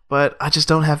 But I just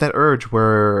don't have that urge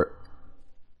where,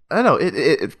 I don't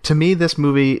know, to me, this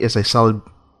movie is it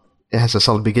has a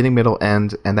solid beginning, middle,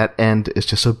 end, and that end is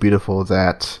just so beautiful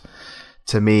that,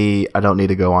 to me, I don't need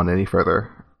to go on any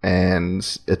further. And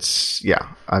it's, yeah,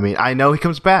 I mean, I know he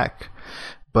comes back,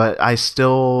 but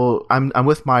I'm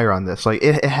with Meyer on this. Like,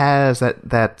 it has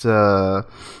that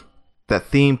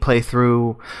theme play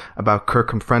through about Kirk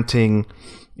confronting,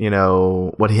 you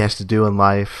know, what he has to do in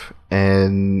life,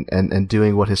 and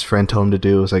doing what his friend told him to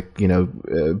do, is like, you know,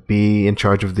 be in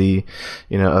charge of the,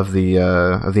 you know, of the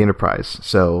Enterprise.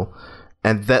 So,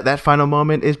 and that final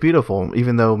moment is beautiful,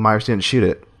 even though Myers didn't shoot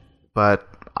it. But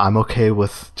I'm okay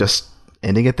with just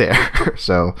ending it there.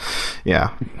 So, yeah.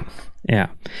 Yeah.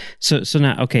 So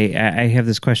now, okay, I have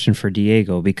this question for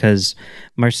Diego, because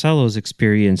Marcelo's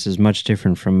experience is much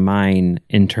different from mine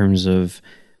in terms of,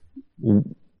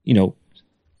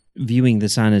 viewing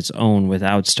this on its own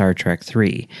without Star Trek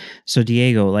 3. So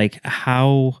Diego, like,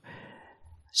 how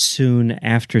soon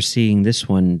after seeing this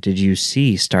one did you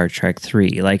see Star Trek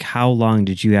 3? Like, how long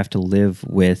did you have to live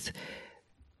with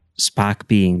Spock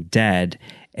being dead,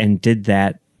 and did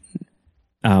that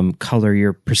color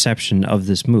your perception of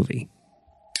this movie?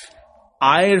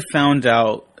 I had found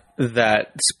out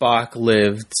that Spock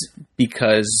lived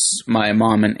because my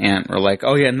mom and aunt were like,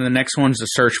 "Oh yeah, and the next one's the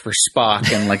search for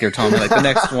Spock," and like they're telling me like the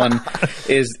next one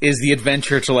is the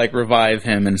adventure to like revive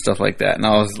him and stuff like that. And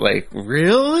I was like,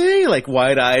 really? Like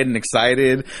wide-eyed and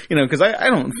excited, because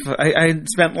I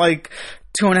spent like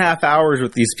 2.5 hours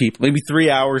with these people, maybe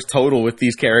 3 hours total with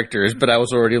these characters, but I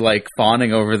was already like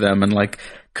fawning over them and like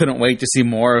couldn't wait to see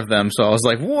more of them. So I was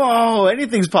like, whoa,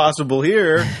 anything's possible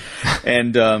here.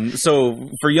 And so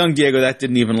for young Diego, that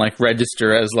didn't even like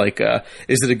register as like,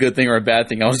 is it a good thing or a bad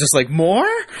thing? I was just like, more?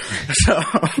 So,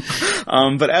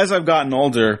 but as I've gotten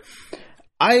older,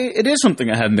 it is something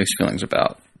I have mixed feelings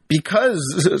about.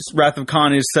 Because Wrath of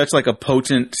Khan is such like a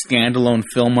potent standalone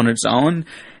film on its own,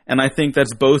 and I think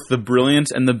that's both the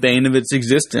brilliance and the bane of its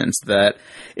existence, that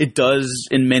it does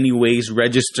in many ways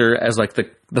register as like the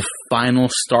final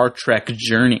Star Trek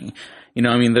journey.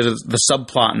 There's the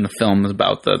subplot in the film is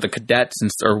about the cadets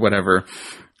or whatever,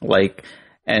 like,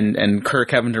 and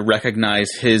Kirk having to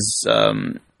recognize his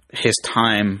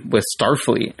time with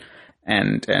Starfleet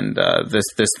and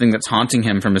this thing that's haunting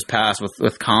him from his past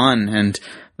with Khan, and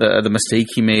the mistake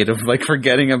he made of like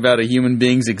forgetting about a human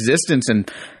being's existence and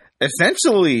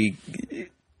essentially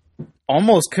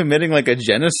almost committing like a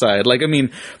genocide. Like,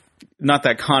 not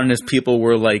that Khan and his people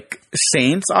were like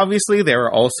saints, obviously. They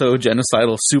were also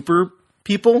genocidal super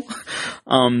people,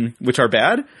 which are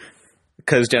bad,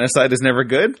 because genocide is never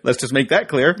good. Let's just make that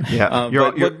clear. Yeah,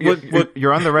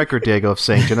 you're on the record, Diego, of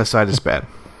saying genocide is bad.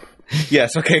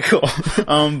 Yes, okay, cool.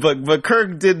 But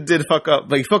Kirk did fuck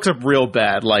up. Like, he fucks up real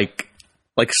bad, like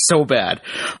so bad.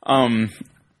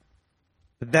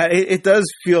 That it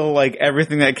does feel like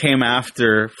everything that came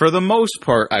after, for the most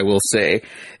part, I will say,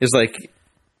 is like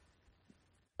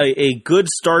a good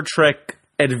Star Trek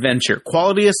adventure.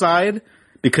 Quality aside,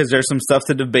 because there's some stuff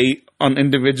to debate on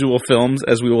individual films,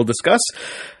 as we will discuss.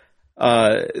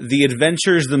 The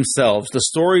adventures themselves, the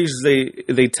stories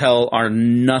they tell, are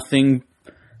nothing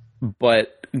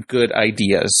but good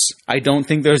ideas. I don't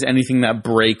think there's anything that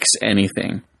breaks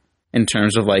anything in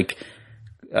terms of like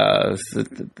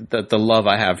the love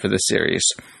I have for this series.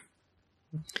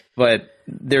 But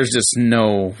there's just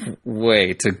no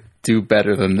way to do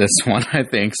better than this one, I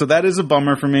think. So that is a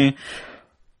bummer for me.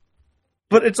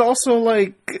 But it's also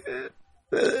like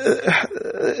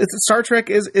Star Trek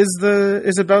is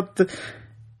about the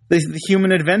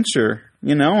human adventure,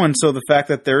 and so the fact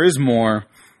that there is more,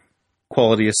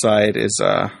 quality aside, is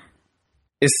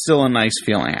still a nice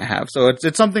feeling I have. So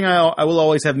it's something I will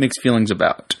always have mixed feelings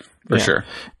about, for sure.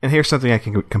 And here's something I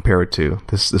can compare it to.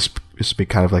 This would be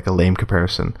kind of like a lame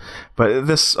comparison, but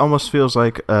this almost feels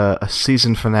like a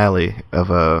season finale of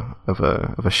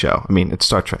a show. It's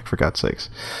Star Trek, for God's sakes.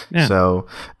 Yeah. So,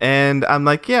 and I'm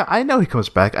like, yeah, I know he comes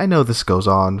back. I know this goes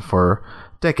on for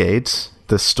decades,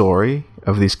 the story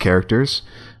of these characters.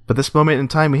 But this moment in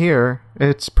time here,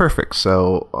 it's perfect.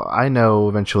 So I know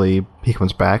eventually he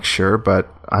comes back, sure,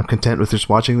 but I'm content with just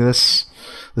watching this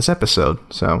episode.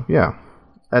 So yeah,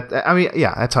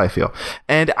 that's how I feel.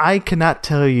 And I cannot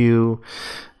tell you,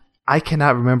 I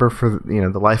cannot remember for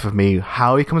the life of me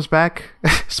how he comes back,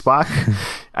 Spock.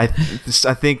 I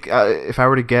think if I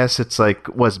were to guess, it's like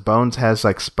Bones has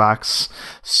like Spock's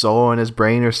soul in his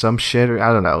brain or some shit, or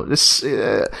I don't know. This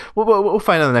we'll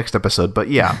find out in the next episode. But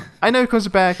yeah, I know he comes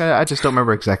back. I just don't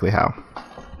remember exactly how.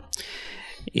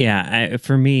 Yeah,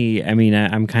 for me,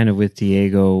 I'm kind of with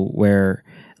Diego, where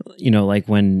like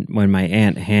when my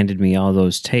aunt handed me all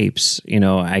those tapes,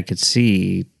 I could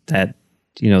see that.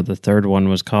 The third one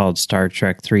was called Star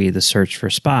Trek 3, The Search for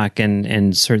Spock.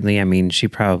 And certainly, she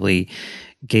probably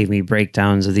gave me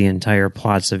breakdowns of the entire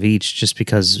plots of each just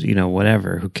because,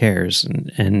 whatever, who cares?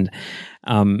 And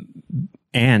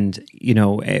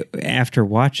after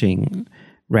watching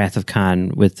Wrath of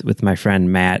Khan with my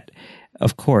friend Matt,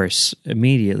 of course,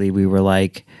 immediately we were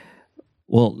like,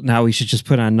 well, now we should just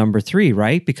put on number 3,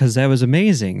 right? Because that was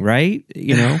amazing, right?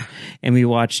 And we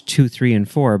watched 2, 3, and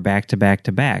 4 back to back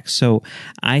to back. So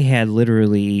I had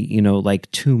literally,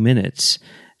 like 2 minutes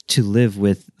to live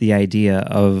with the idea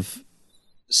of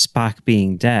Spock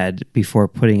being dead before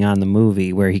putting on the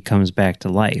movie where he comes back to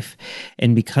life.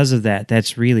 And because of that,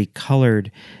 that's really colored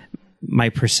my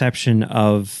perception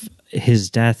of his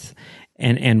death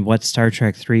and what Star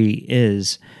Trek 3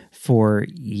 is for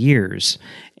years.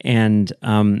 And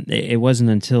it wasn't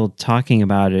until talking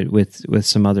about it with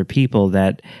some other people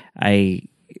that my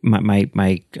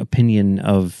opinion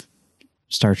of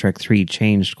Star Trek 3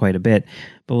 changed quite a bit.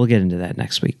 But we'll get into that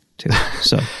next week too.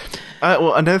 So,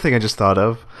 well, another thing I just thought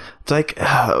of, it's like,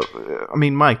 I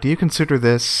mean, Mike, do you consider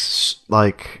this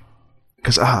like?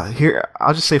 Because here,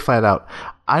 I'll just say flat out,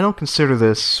 I don't consider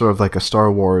this sort of like a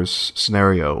Star Wars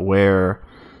scenario where,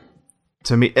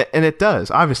 to me, and it does,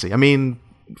 obviously. I mean,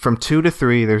 from 2 to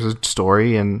 3, there's a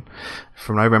story, and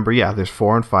from what I remember, there's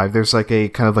 4 and 5. There's like a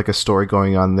kind of like a story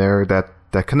going on there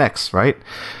that connects, right?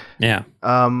 Yeah.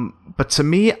 But to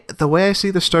me, the way I see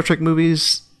the Star Trek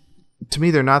movies, to me,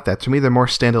 they're not that. To me, they're more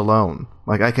standalone.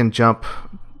 Like, I can jump.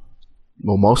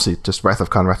 Well, mostly just Wrath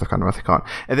of Khan.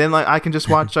 And then like I can just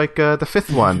watch like the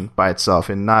 5th one by itself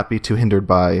and not be too hindered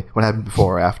by what happened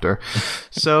before or after.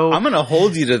 So I'm going to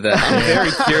hold you to that. I'm very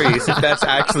curious if that's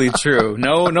actually true.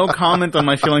 No comment on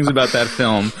my feelings about that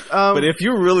film. But if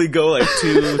you really go like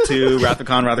to Wrath of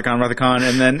Khan,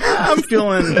 and then I'm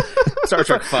feeling Star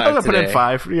Trek 5 I'm going to put in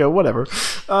 5, whatever.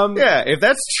 If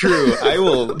that's true, I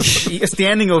will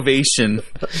standing ovation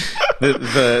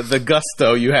the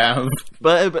gusto you have.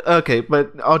 But okay,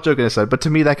 but all joking aside, but to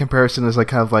me that comparison is like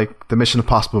kind of like the Mission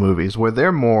Impossible movies, where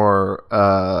they're more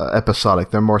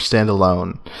episodic, they're more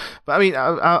standalone. But I mean,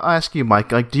 I'll ask you,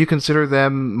 Mike, like, do you consider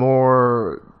them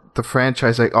more the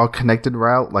franchise, like all connected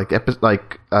route, like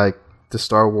the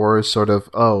Star Wars sort of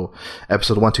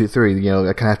episode 1, 2, 3? You know,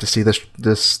 I kind of have to see this.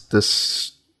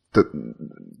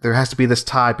 There has to be this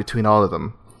tie between all of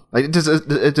them. Like, does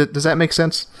that make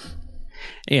sense?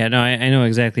 Yeah, no, I know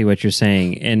exactly what you're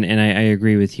saying, and I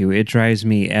agree with you. It drives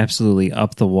me absolutely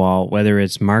up the wall, whether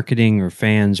it's marketing or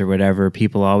fans or whatever.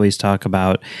 People always talk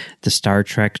about the Star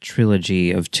Trek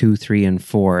trilogy of 2, 3, and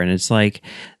 4, and it's like,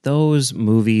 those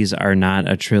movies are not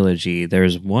a trilogy.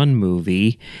 There's one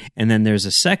movie, and then there's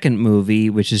a second movie,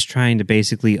 which is trying to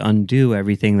basically undo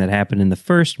everything that happened in the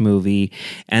first movie,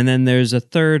 and then there's a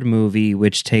third movie,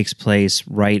 which takes place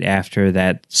right after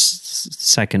that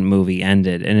second movie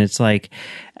ended. And it's like,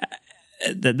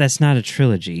 that's not a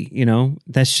trilogy,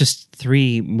 That's just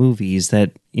 3 movies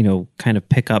that, kind of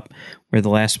pick up where the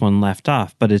last one left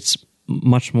off, but it's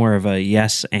much more of a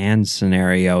yes and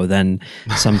scenario than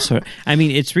some sort. I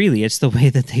mean, it's the way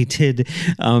that they did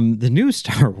the new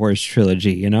Star Wars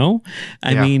trilogy.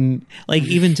 I mean, like,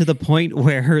 even to the point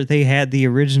where they had the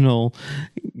original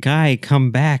guy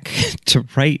come back to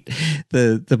write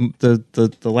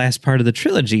the last part of the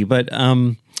trilogy. But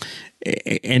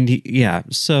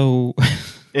so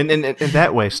in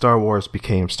that way, Star Wars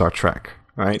became Star Trek.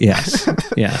 Right? Yes.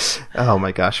 Yes. Oh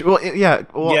my gosh. Well, yeah.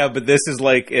 Well, yeah, but this is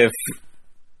like if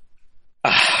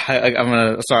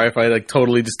sorry if I like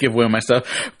totally just give away my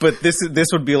stuff, but this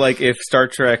would be like if Star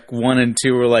Trek 1 and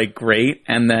 2 were like great,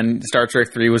 and then Star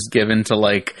Trek 3 was given to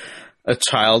like a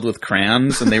child with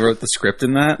crayons, and they wrote the script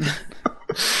in that.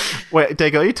 Wait,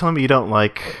 Dago, are you telling me you don't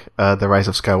like The Rise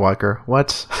of Skywalker?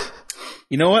 What?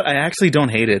 You know what? I actually don't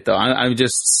hate it though. I'm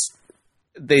just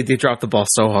they dropped the ball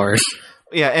so hard.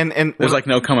 Yeah, and there's like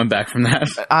no coming back from that.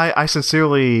 I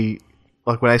sincerely,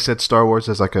 like, when I said Star Wars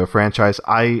as like a franchise,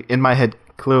 I in my head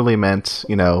clearly meant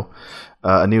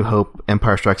A New Hope,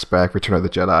 Empire Strikes Back, Return of the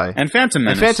Jedi, and Phantom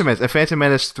Menace, and Phantom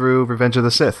Menace through Revenge of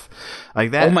the Sith,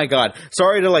 like that. Oh my god!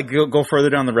 Sorry to like go further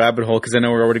down the rabbit hole because I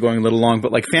know we're already going a little long,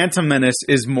 but like Phantom Menace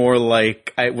is more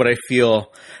like what I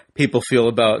feel people feel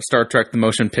about Star Trek the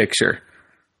motion picture.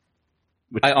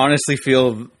 I honestly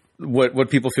feel what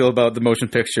people feel about the motion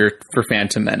picture for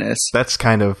Phantom Menace. That's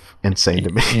kind of insane to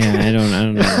me. Yeah, I don't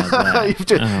know about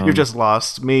that. you've just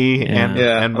lost me and Mike.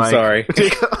 I'm sorry.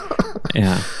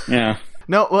 Yeah.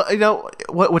 No,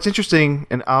 well, what's interesting,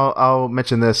 and I'll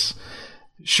mention this.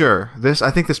 Sure, I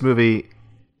think this movie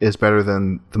is better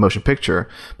than the motion picture,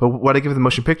 but what I give the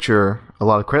motion picture a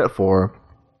lot of credit for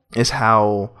is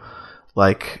how,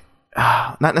 like,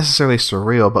 not necessarily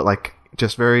surreal, but like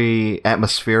just very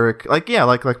atmospheric, like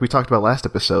we talked about last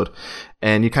episode,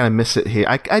 and you kind of miss it here.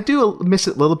 I do miss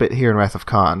it a little bit here in Wrath of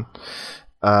Khan.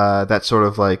 That sort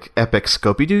of like epic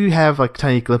scope. You do have like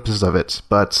tiny glimpses of it,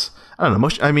 but I don't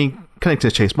know. Cutting to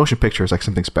the chase, motion picture is like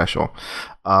something special.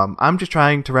 I'm just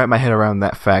trying to wrap my head around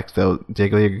that fact, though.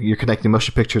 Diego, you're connecting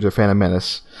motion picture to Phantom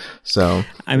Menace, so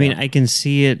I mean, I can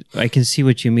see it. I can see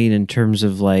what you mean in terms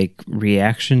of like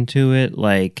reaction to it,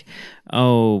 like,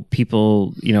 oh,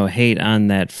 people, hate on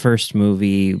that first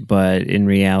movie, but in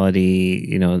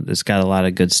reality, it's got a lot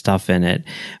of good stuff in it.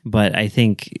 But I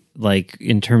think like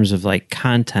in terms of like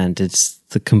content, it's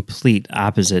the complete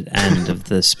opposite end of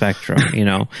the spectrum, you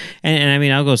know. And I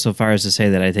mean, I'll go so far as to say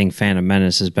that I think Phantom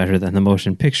Menace is better than the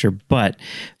motion picture, but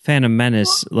Phantom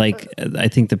Menace, like, I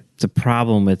think the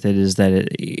problem with it is that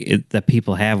that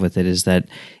people have with it is that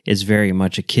it's very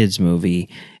much a kid's movie,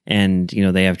 and you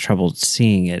know they have trouble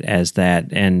seeing it as that.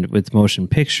 And with motion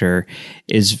picture,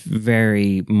 is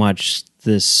very much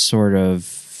this sort of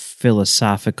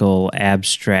philosophical,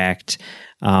 abstract,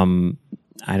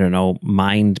 I don't know,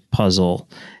 mind puzzle,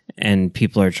 and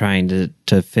people are trying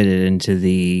to fit it into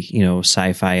the, you know,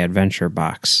 sci-fi adventure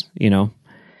box, you know?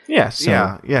 Yes, so,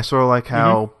 yeah. Sort of like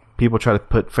how people try to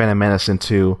put Phantom Menace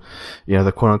into, you know,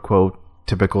 the quote-unquote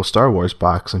typical Star Wars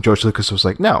box, and George Lucas was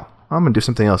like, no, I'm going to do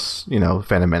something else, you know,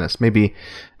 Phantom Menace. Maybe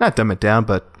not dumb it down,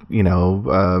 but, you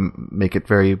know, make it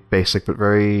very basic, but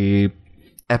very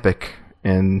epic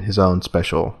in his own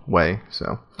special way.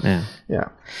 So, yeah.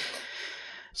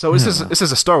 So this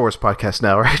is a Star Wars podcast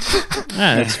now, right?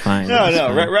 That's fine.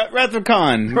 No. Wrath of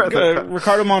Khan.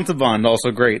 Ricardo Montalban,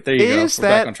 also great. There you go. We're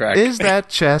back on track. Is that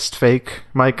chest fake,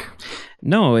 Mike?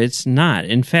 No, it's not.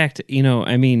 In fact, you know,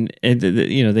 I mean,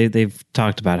 you know, they've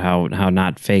talked about how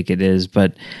not fake it is,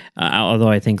 but although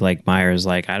I think like Meyer's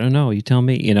like, I don't know, you tell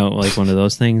me, you know, like one of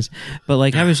those things. But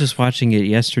like I was just watching it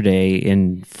yesterday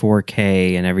in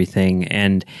 4K and everything,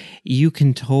 and you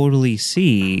can totally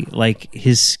see like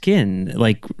his skin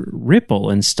like ripple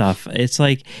and stuff. It's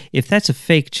like, if that's a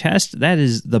fake chest, that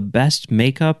is the best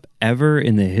makeup ever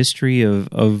in the history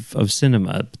of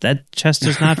cinema. That chest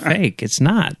is not fake. It's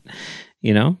not.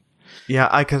 You know?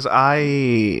 Yeah, because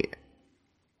I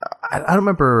don't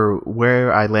remember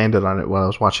where I landed on it when I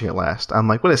was watching it last. I'm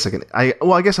like, wait a second. I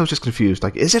guess I was just confused.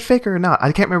 Like, is it fake or not?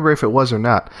 I can't remember if it was or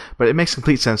not, but it makes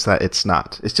complete sense that it's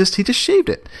not. It's just, he just shaved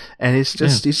it, and he's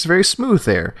just very smooth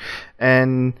there.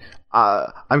 And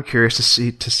I'm curious to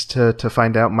see, to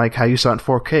find out, Mike, how you saw it in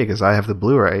 4K, because I have the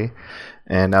Blu-ray,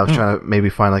 and I was trying to maybe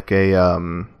find like a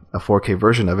 4K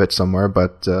version of it somewhere,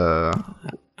 but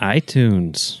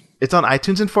iTunes. It's on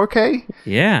iTunes in 4K?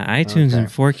 Yeah, iTunes in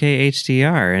 4K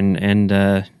HDR.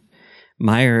 And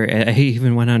Meyer, he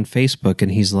even went on Facebook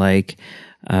and he's like,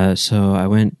 so I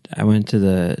went to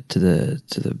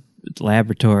the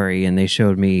laboratory and they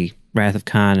showed me Wrath of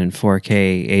Khan in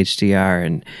 4K HDR,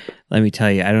 and let me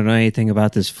tell you, I don't know anything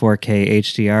about this 4K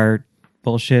HDR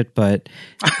bullshit, but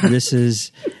this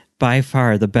is by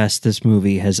far the best this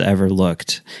movie has ever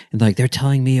looked. And like, they're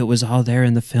telling me it was all there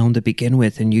in the film to begin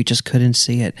with and you just couldn't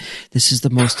see it. This is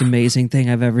the most amazing thing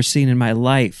I've ever seen in my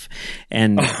life.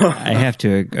 And I have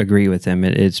to agree with him.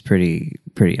 It's pretty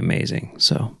amazing.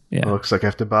 So, yeah. Well, looks like I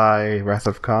have to buy Wrath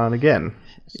of Khan again.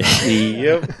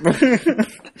 Yep.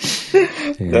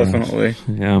 Definitely.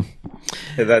 Yeah.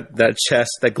 That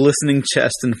chest, that glistening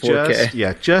chest in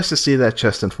 4K. Just to see that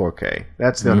chest in 4K.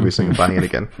 That's the only reason I'm buying it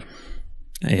again.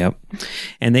 Yep.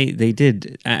 And they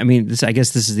did, I mean, I guess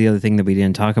this is the other thing that we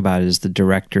didn't talk about is the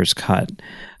director's cut.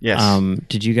 Yes.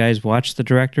 Did you guys watch the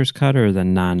director's cut or the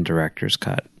non-director's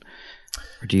cut?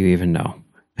 Or do you even know?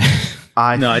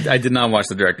 I did not watch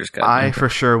the director's cut. I for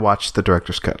sure watched the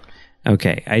director's cut.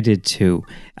 Okay, I did too.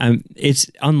 It's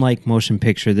unlike motion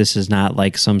picture. This is not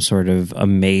like some sort of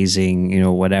amazing, you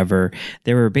know, whatever.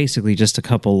 There were basically just a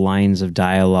couple lines of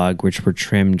dialogue which were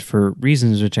trimmed for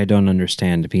reasons which I don't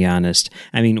understand, to be honest.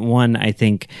 I mean, one, I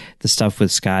think the stuff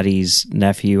with Scotty's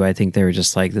nephew, I think they were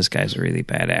just like, this guy's a really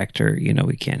bad actor. You know,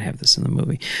 we can't have this in the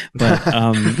movie.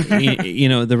 But, you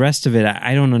know, the rest of it,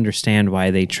 I don't understand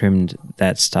why they trimmed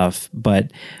that stuff.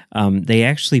 But they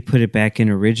actually put it back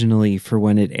in originally for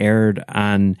when it aired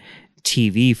on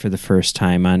TV for the first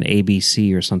time on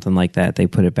ABC or something like that. They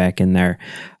put it back in there.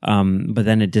 But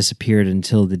then it disappeared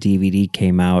until the DVD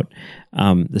came out.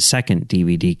 The second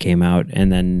DVD came out,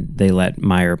 and then they let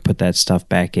Meyer put that stuff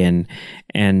back in.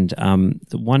 And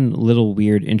the one little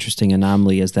weird, interesting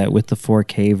anomaly is that with the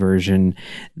 4K version,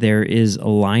 there is a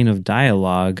line of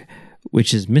dialogue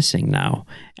which is missing now.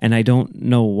 And I don't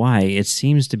know why. It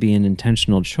seems to be an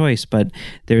intentional choice, but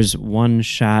there's one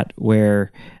shot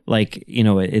where, like, you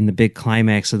know, in the big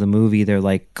climax of the movie, they're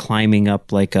like climbing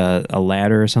up like a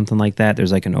ladder or something like that.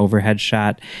 There's like an overhead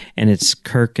shot, and it's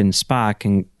Kirk and Spock,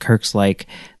 and Kirk's like,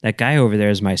 that guy over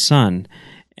there is my son.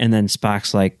 And then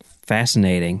Spock's like,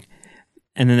 fascinating.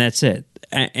 And then that's it.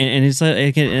 And it's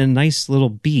like a nice little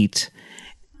beat,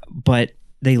 but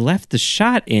they left the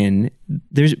shot in.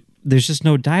 There's just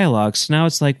no dialogue. So now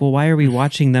it's like, well, why are we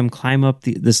watching them climb up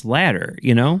this ladder?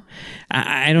 You know,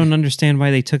 I don't understand why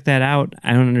they took that out.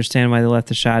 I don't understand why they left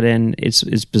the shot in. It's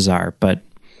bizarre, but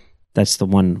that's the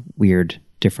one weird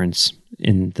difference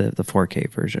in the 4K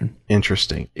version.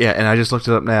 Interesting. Yeah, and I just looked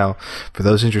it up now. For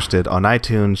those interested, on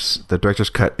iTunes, the director's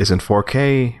cut is in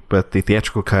 4K, but the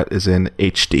theatrical cut is in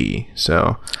HD.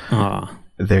 So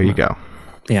there you go.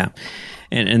 Yeah.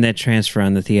 And that transfer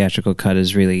on the theatrical cut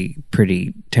is really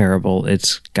pretty terrible.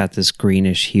 It's got this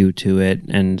greenish hue to it,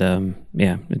 and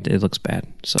it looks bad.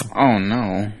 So oh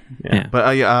no, yeah. But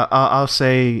I'll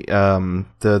say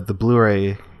the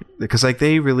Blu-ray, because like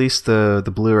they released the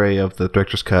Blu-ray of the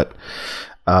director's cut,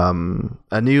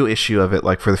 a new issue of it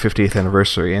like for the 50th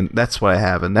anniversary, and that's what I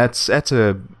have, and that's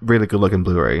a really good looking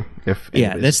Blu-ray. If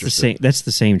that's interested. That's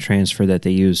the same transfer that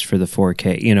they used for the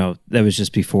 4K. You know, that was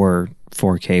just before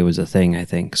 4K was a thing, I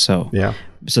think. So yeah,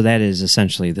 so that is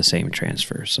essentially the same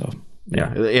transfer. So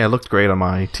yeah, it looked great on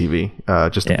my TV,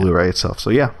 just the Blu-ray itself. So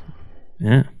yeah.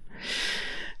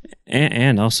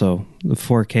 And also, the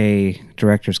 4K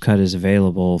director's cut is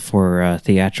available for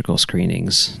theatrical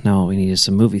screenings. Now we needed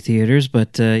some movie theaters,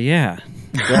 but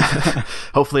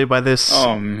hopefully by the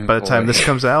time this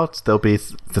comes out, the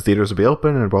theaters will be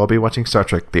open, and we'll all be watching Star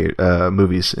Trek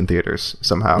movies in theaters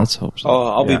somehow. Let's hope so. Oh,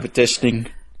 I'll be petitioning.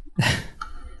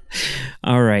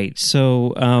 All right,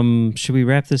 so should we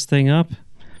wrap this thing up?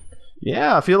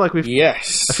 Yeah, I feel like we've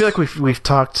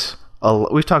talked.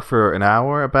 We've talked for an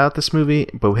hour about this movie,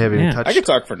 but we haven't even touched. I could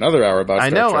talk for another hour about. I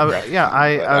Star know. Trek,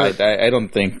 I don't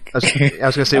think. I was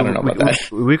going to say I don't know about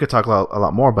that. We could talk a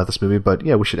lot more about this movie, but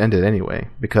yeah, we should end it anyway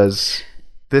because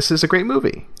this is a great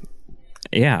movie.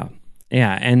 Yeah,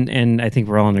 and I think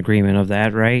we're all in agreement of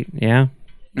that, right? Yeah.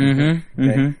 Mm-hmm.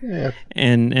 Okay. Mm-hmm. Yeah.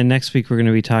 And next week we're going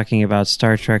to be talking about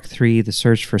Star Trek III: The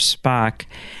Search for Spock,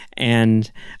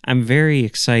 and I'm very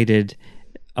excited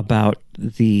about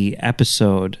the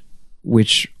episode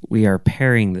which we are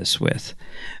pairing this with,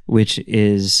 which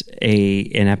is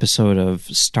an episode of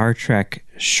Star Trek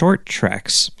Short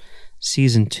Treks,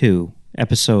 Season 2,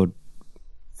 Episode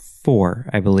 4,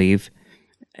 I believe,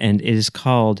 and it is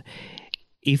called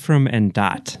Ephraim and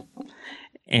Dot.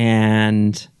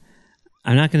 And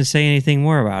I'm not going to say anything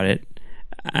more about it.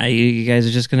 You guys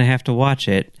are just going to have to watch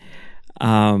it,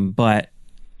 but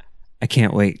I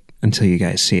can't wait until you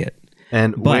guys see it.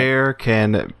 And where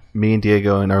can me and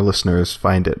Diego and our listeners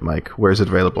find it, Mike? Where is it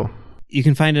available? You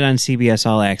can find it on CBS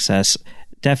All Access.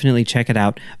 Definitely check it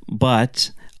out.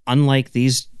 But unlike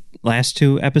these last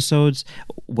two episodes,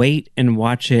 wait and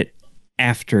watch it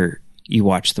after you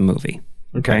watch the movie.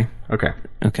 Okay.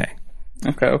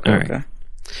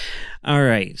 All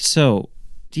right. So,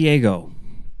 Diego,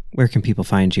 where can people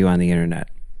find you on the internet?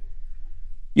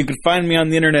 You can find me on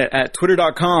the internet at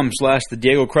twitter.com/the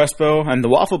Diego Crespo and the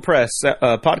Waffle Press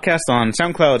podcast on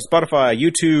SoundCloud, Spotify,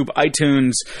 YouTube,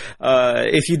 iTunes.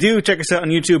 If you do check us out on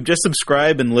YouTube, just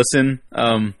subscribe and listen.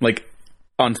 Like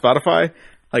on Spotify,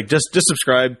 like just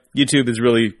subscribe. YouTube is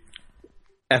really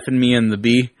effing me in the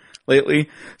B lately,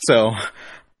 so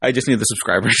I just need the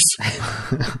subscribers.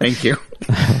 Thank you.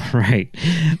 Right.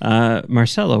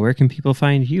 Marcelo, where can people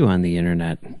find you on the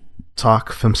internet?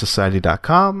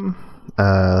 TalkFilmSociety.com.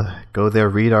 Go there,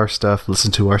 read our stuff,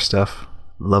 listen to our stuff,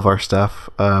 love our stuff.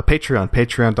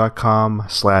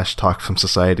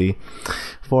 Patreon.com/TalkFilmSociety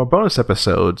for bonus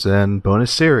episodes and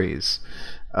bonus series.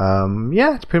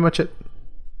 That's pretty much it.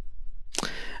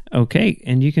 Okay,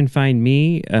 and you can find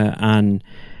me on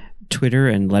Twitter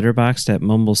and Letterboxd at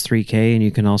Mumbles3K, and you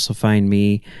can also find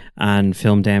me on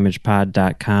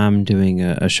FilmDamagePod.com doing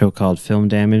a show called Film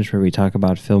Damage where we talk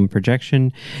about film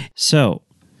projection. So,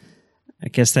 I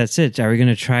guess that's it. Are we going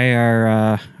to try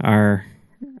our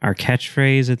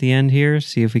catchphrase at the end here?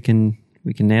 See if we can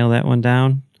nail that one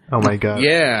down. Oh my god!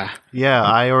 Yeah.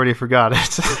 I already forgot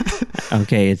it.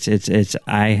 Okay, it's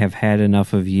I have had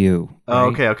enough of you. Right? Oh,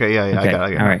 okay, yeah, okay. I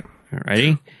got it. All right,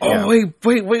 ready? Oh yeah. wait!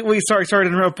 Sorry to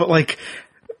interrupt, but like,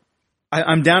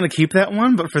 I'm down to keep that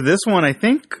one, but for this one, I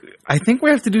think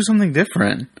we have to do something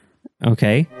different.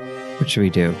 Okay, what should we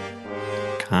do?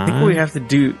 I think we have to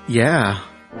do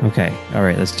Okay. All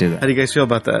right. Let's do that. How do you guys feel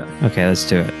about that? Okay. Let's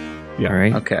do it. Yeah. All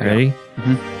right. Okay. Ready?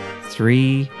 Mm-hmm.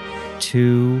 3,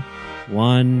 2,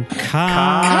 1. Con!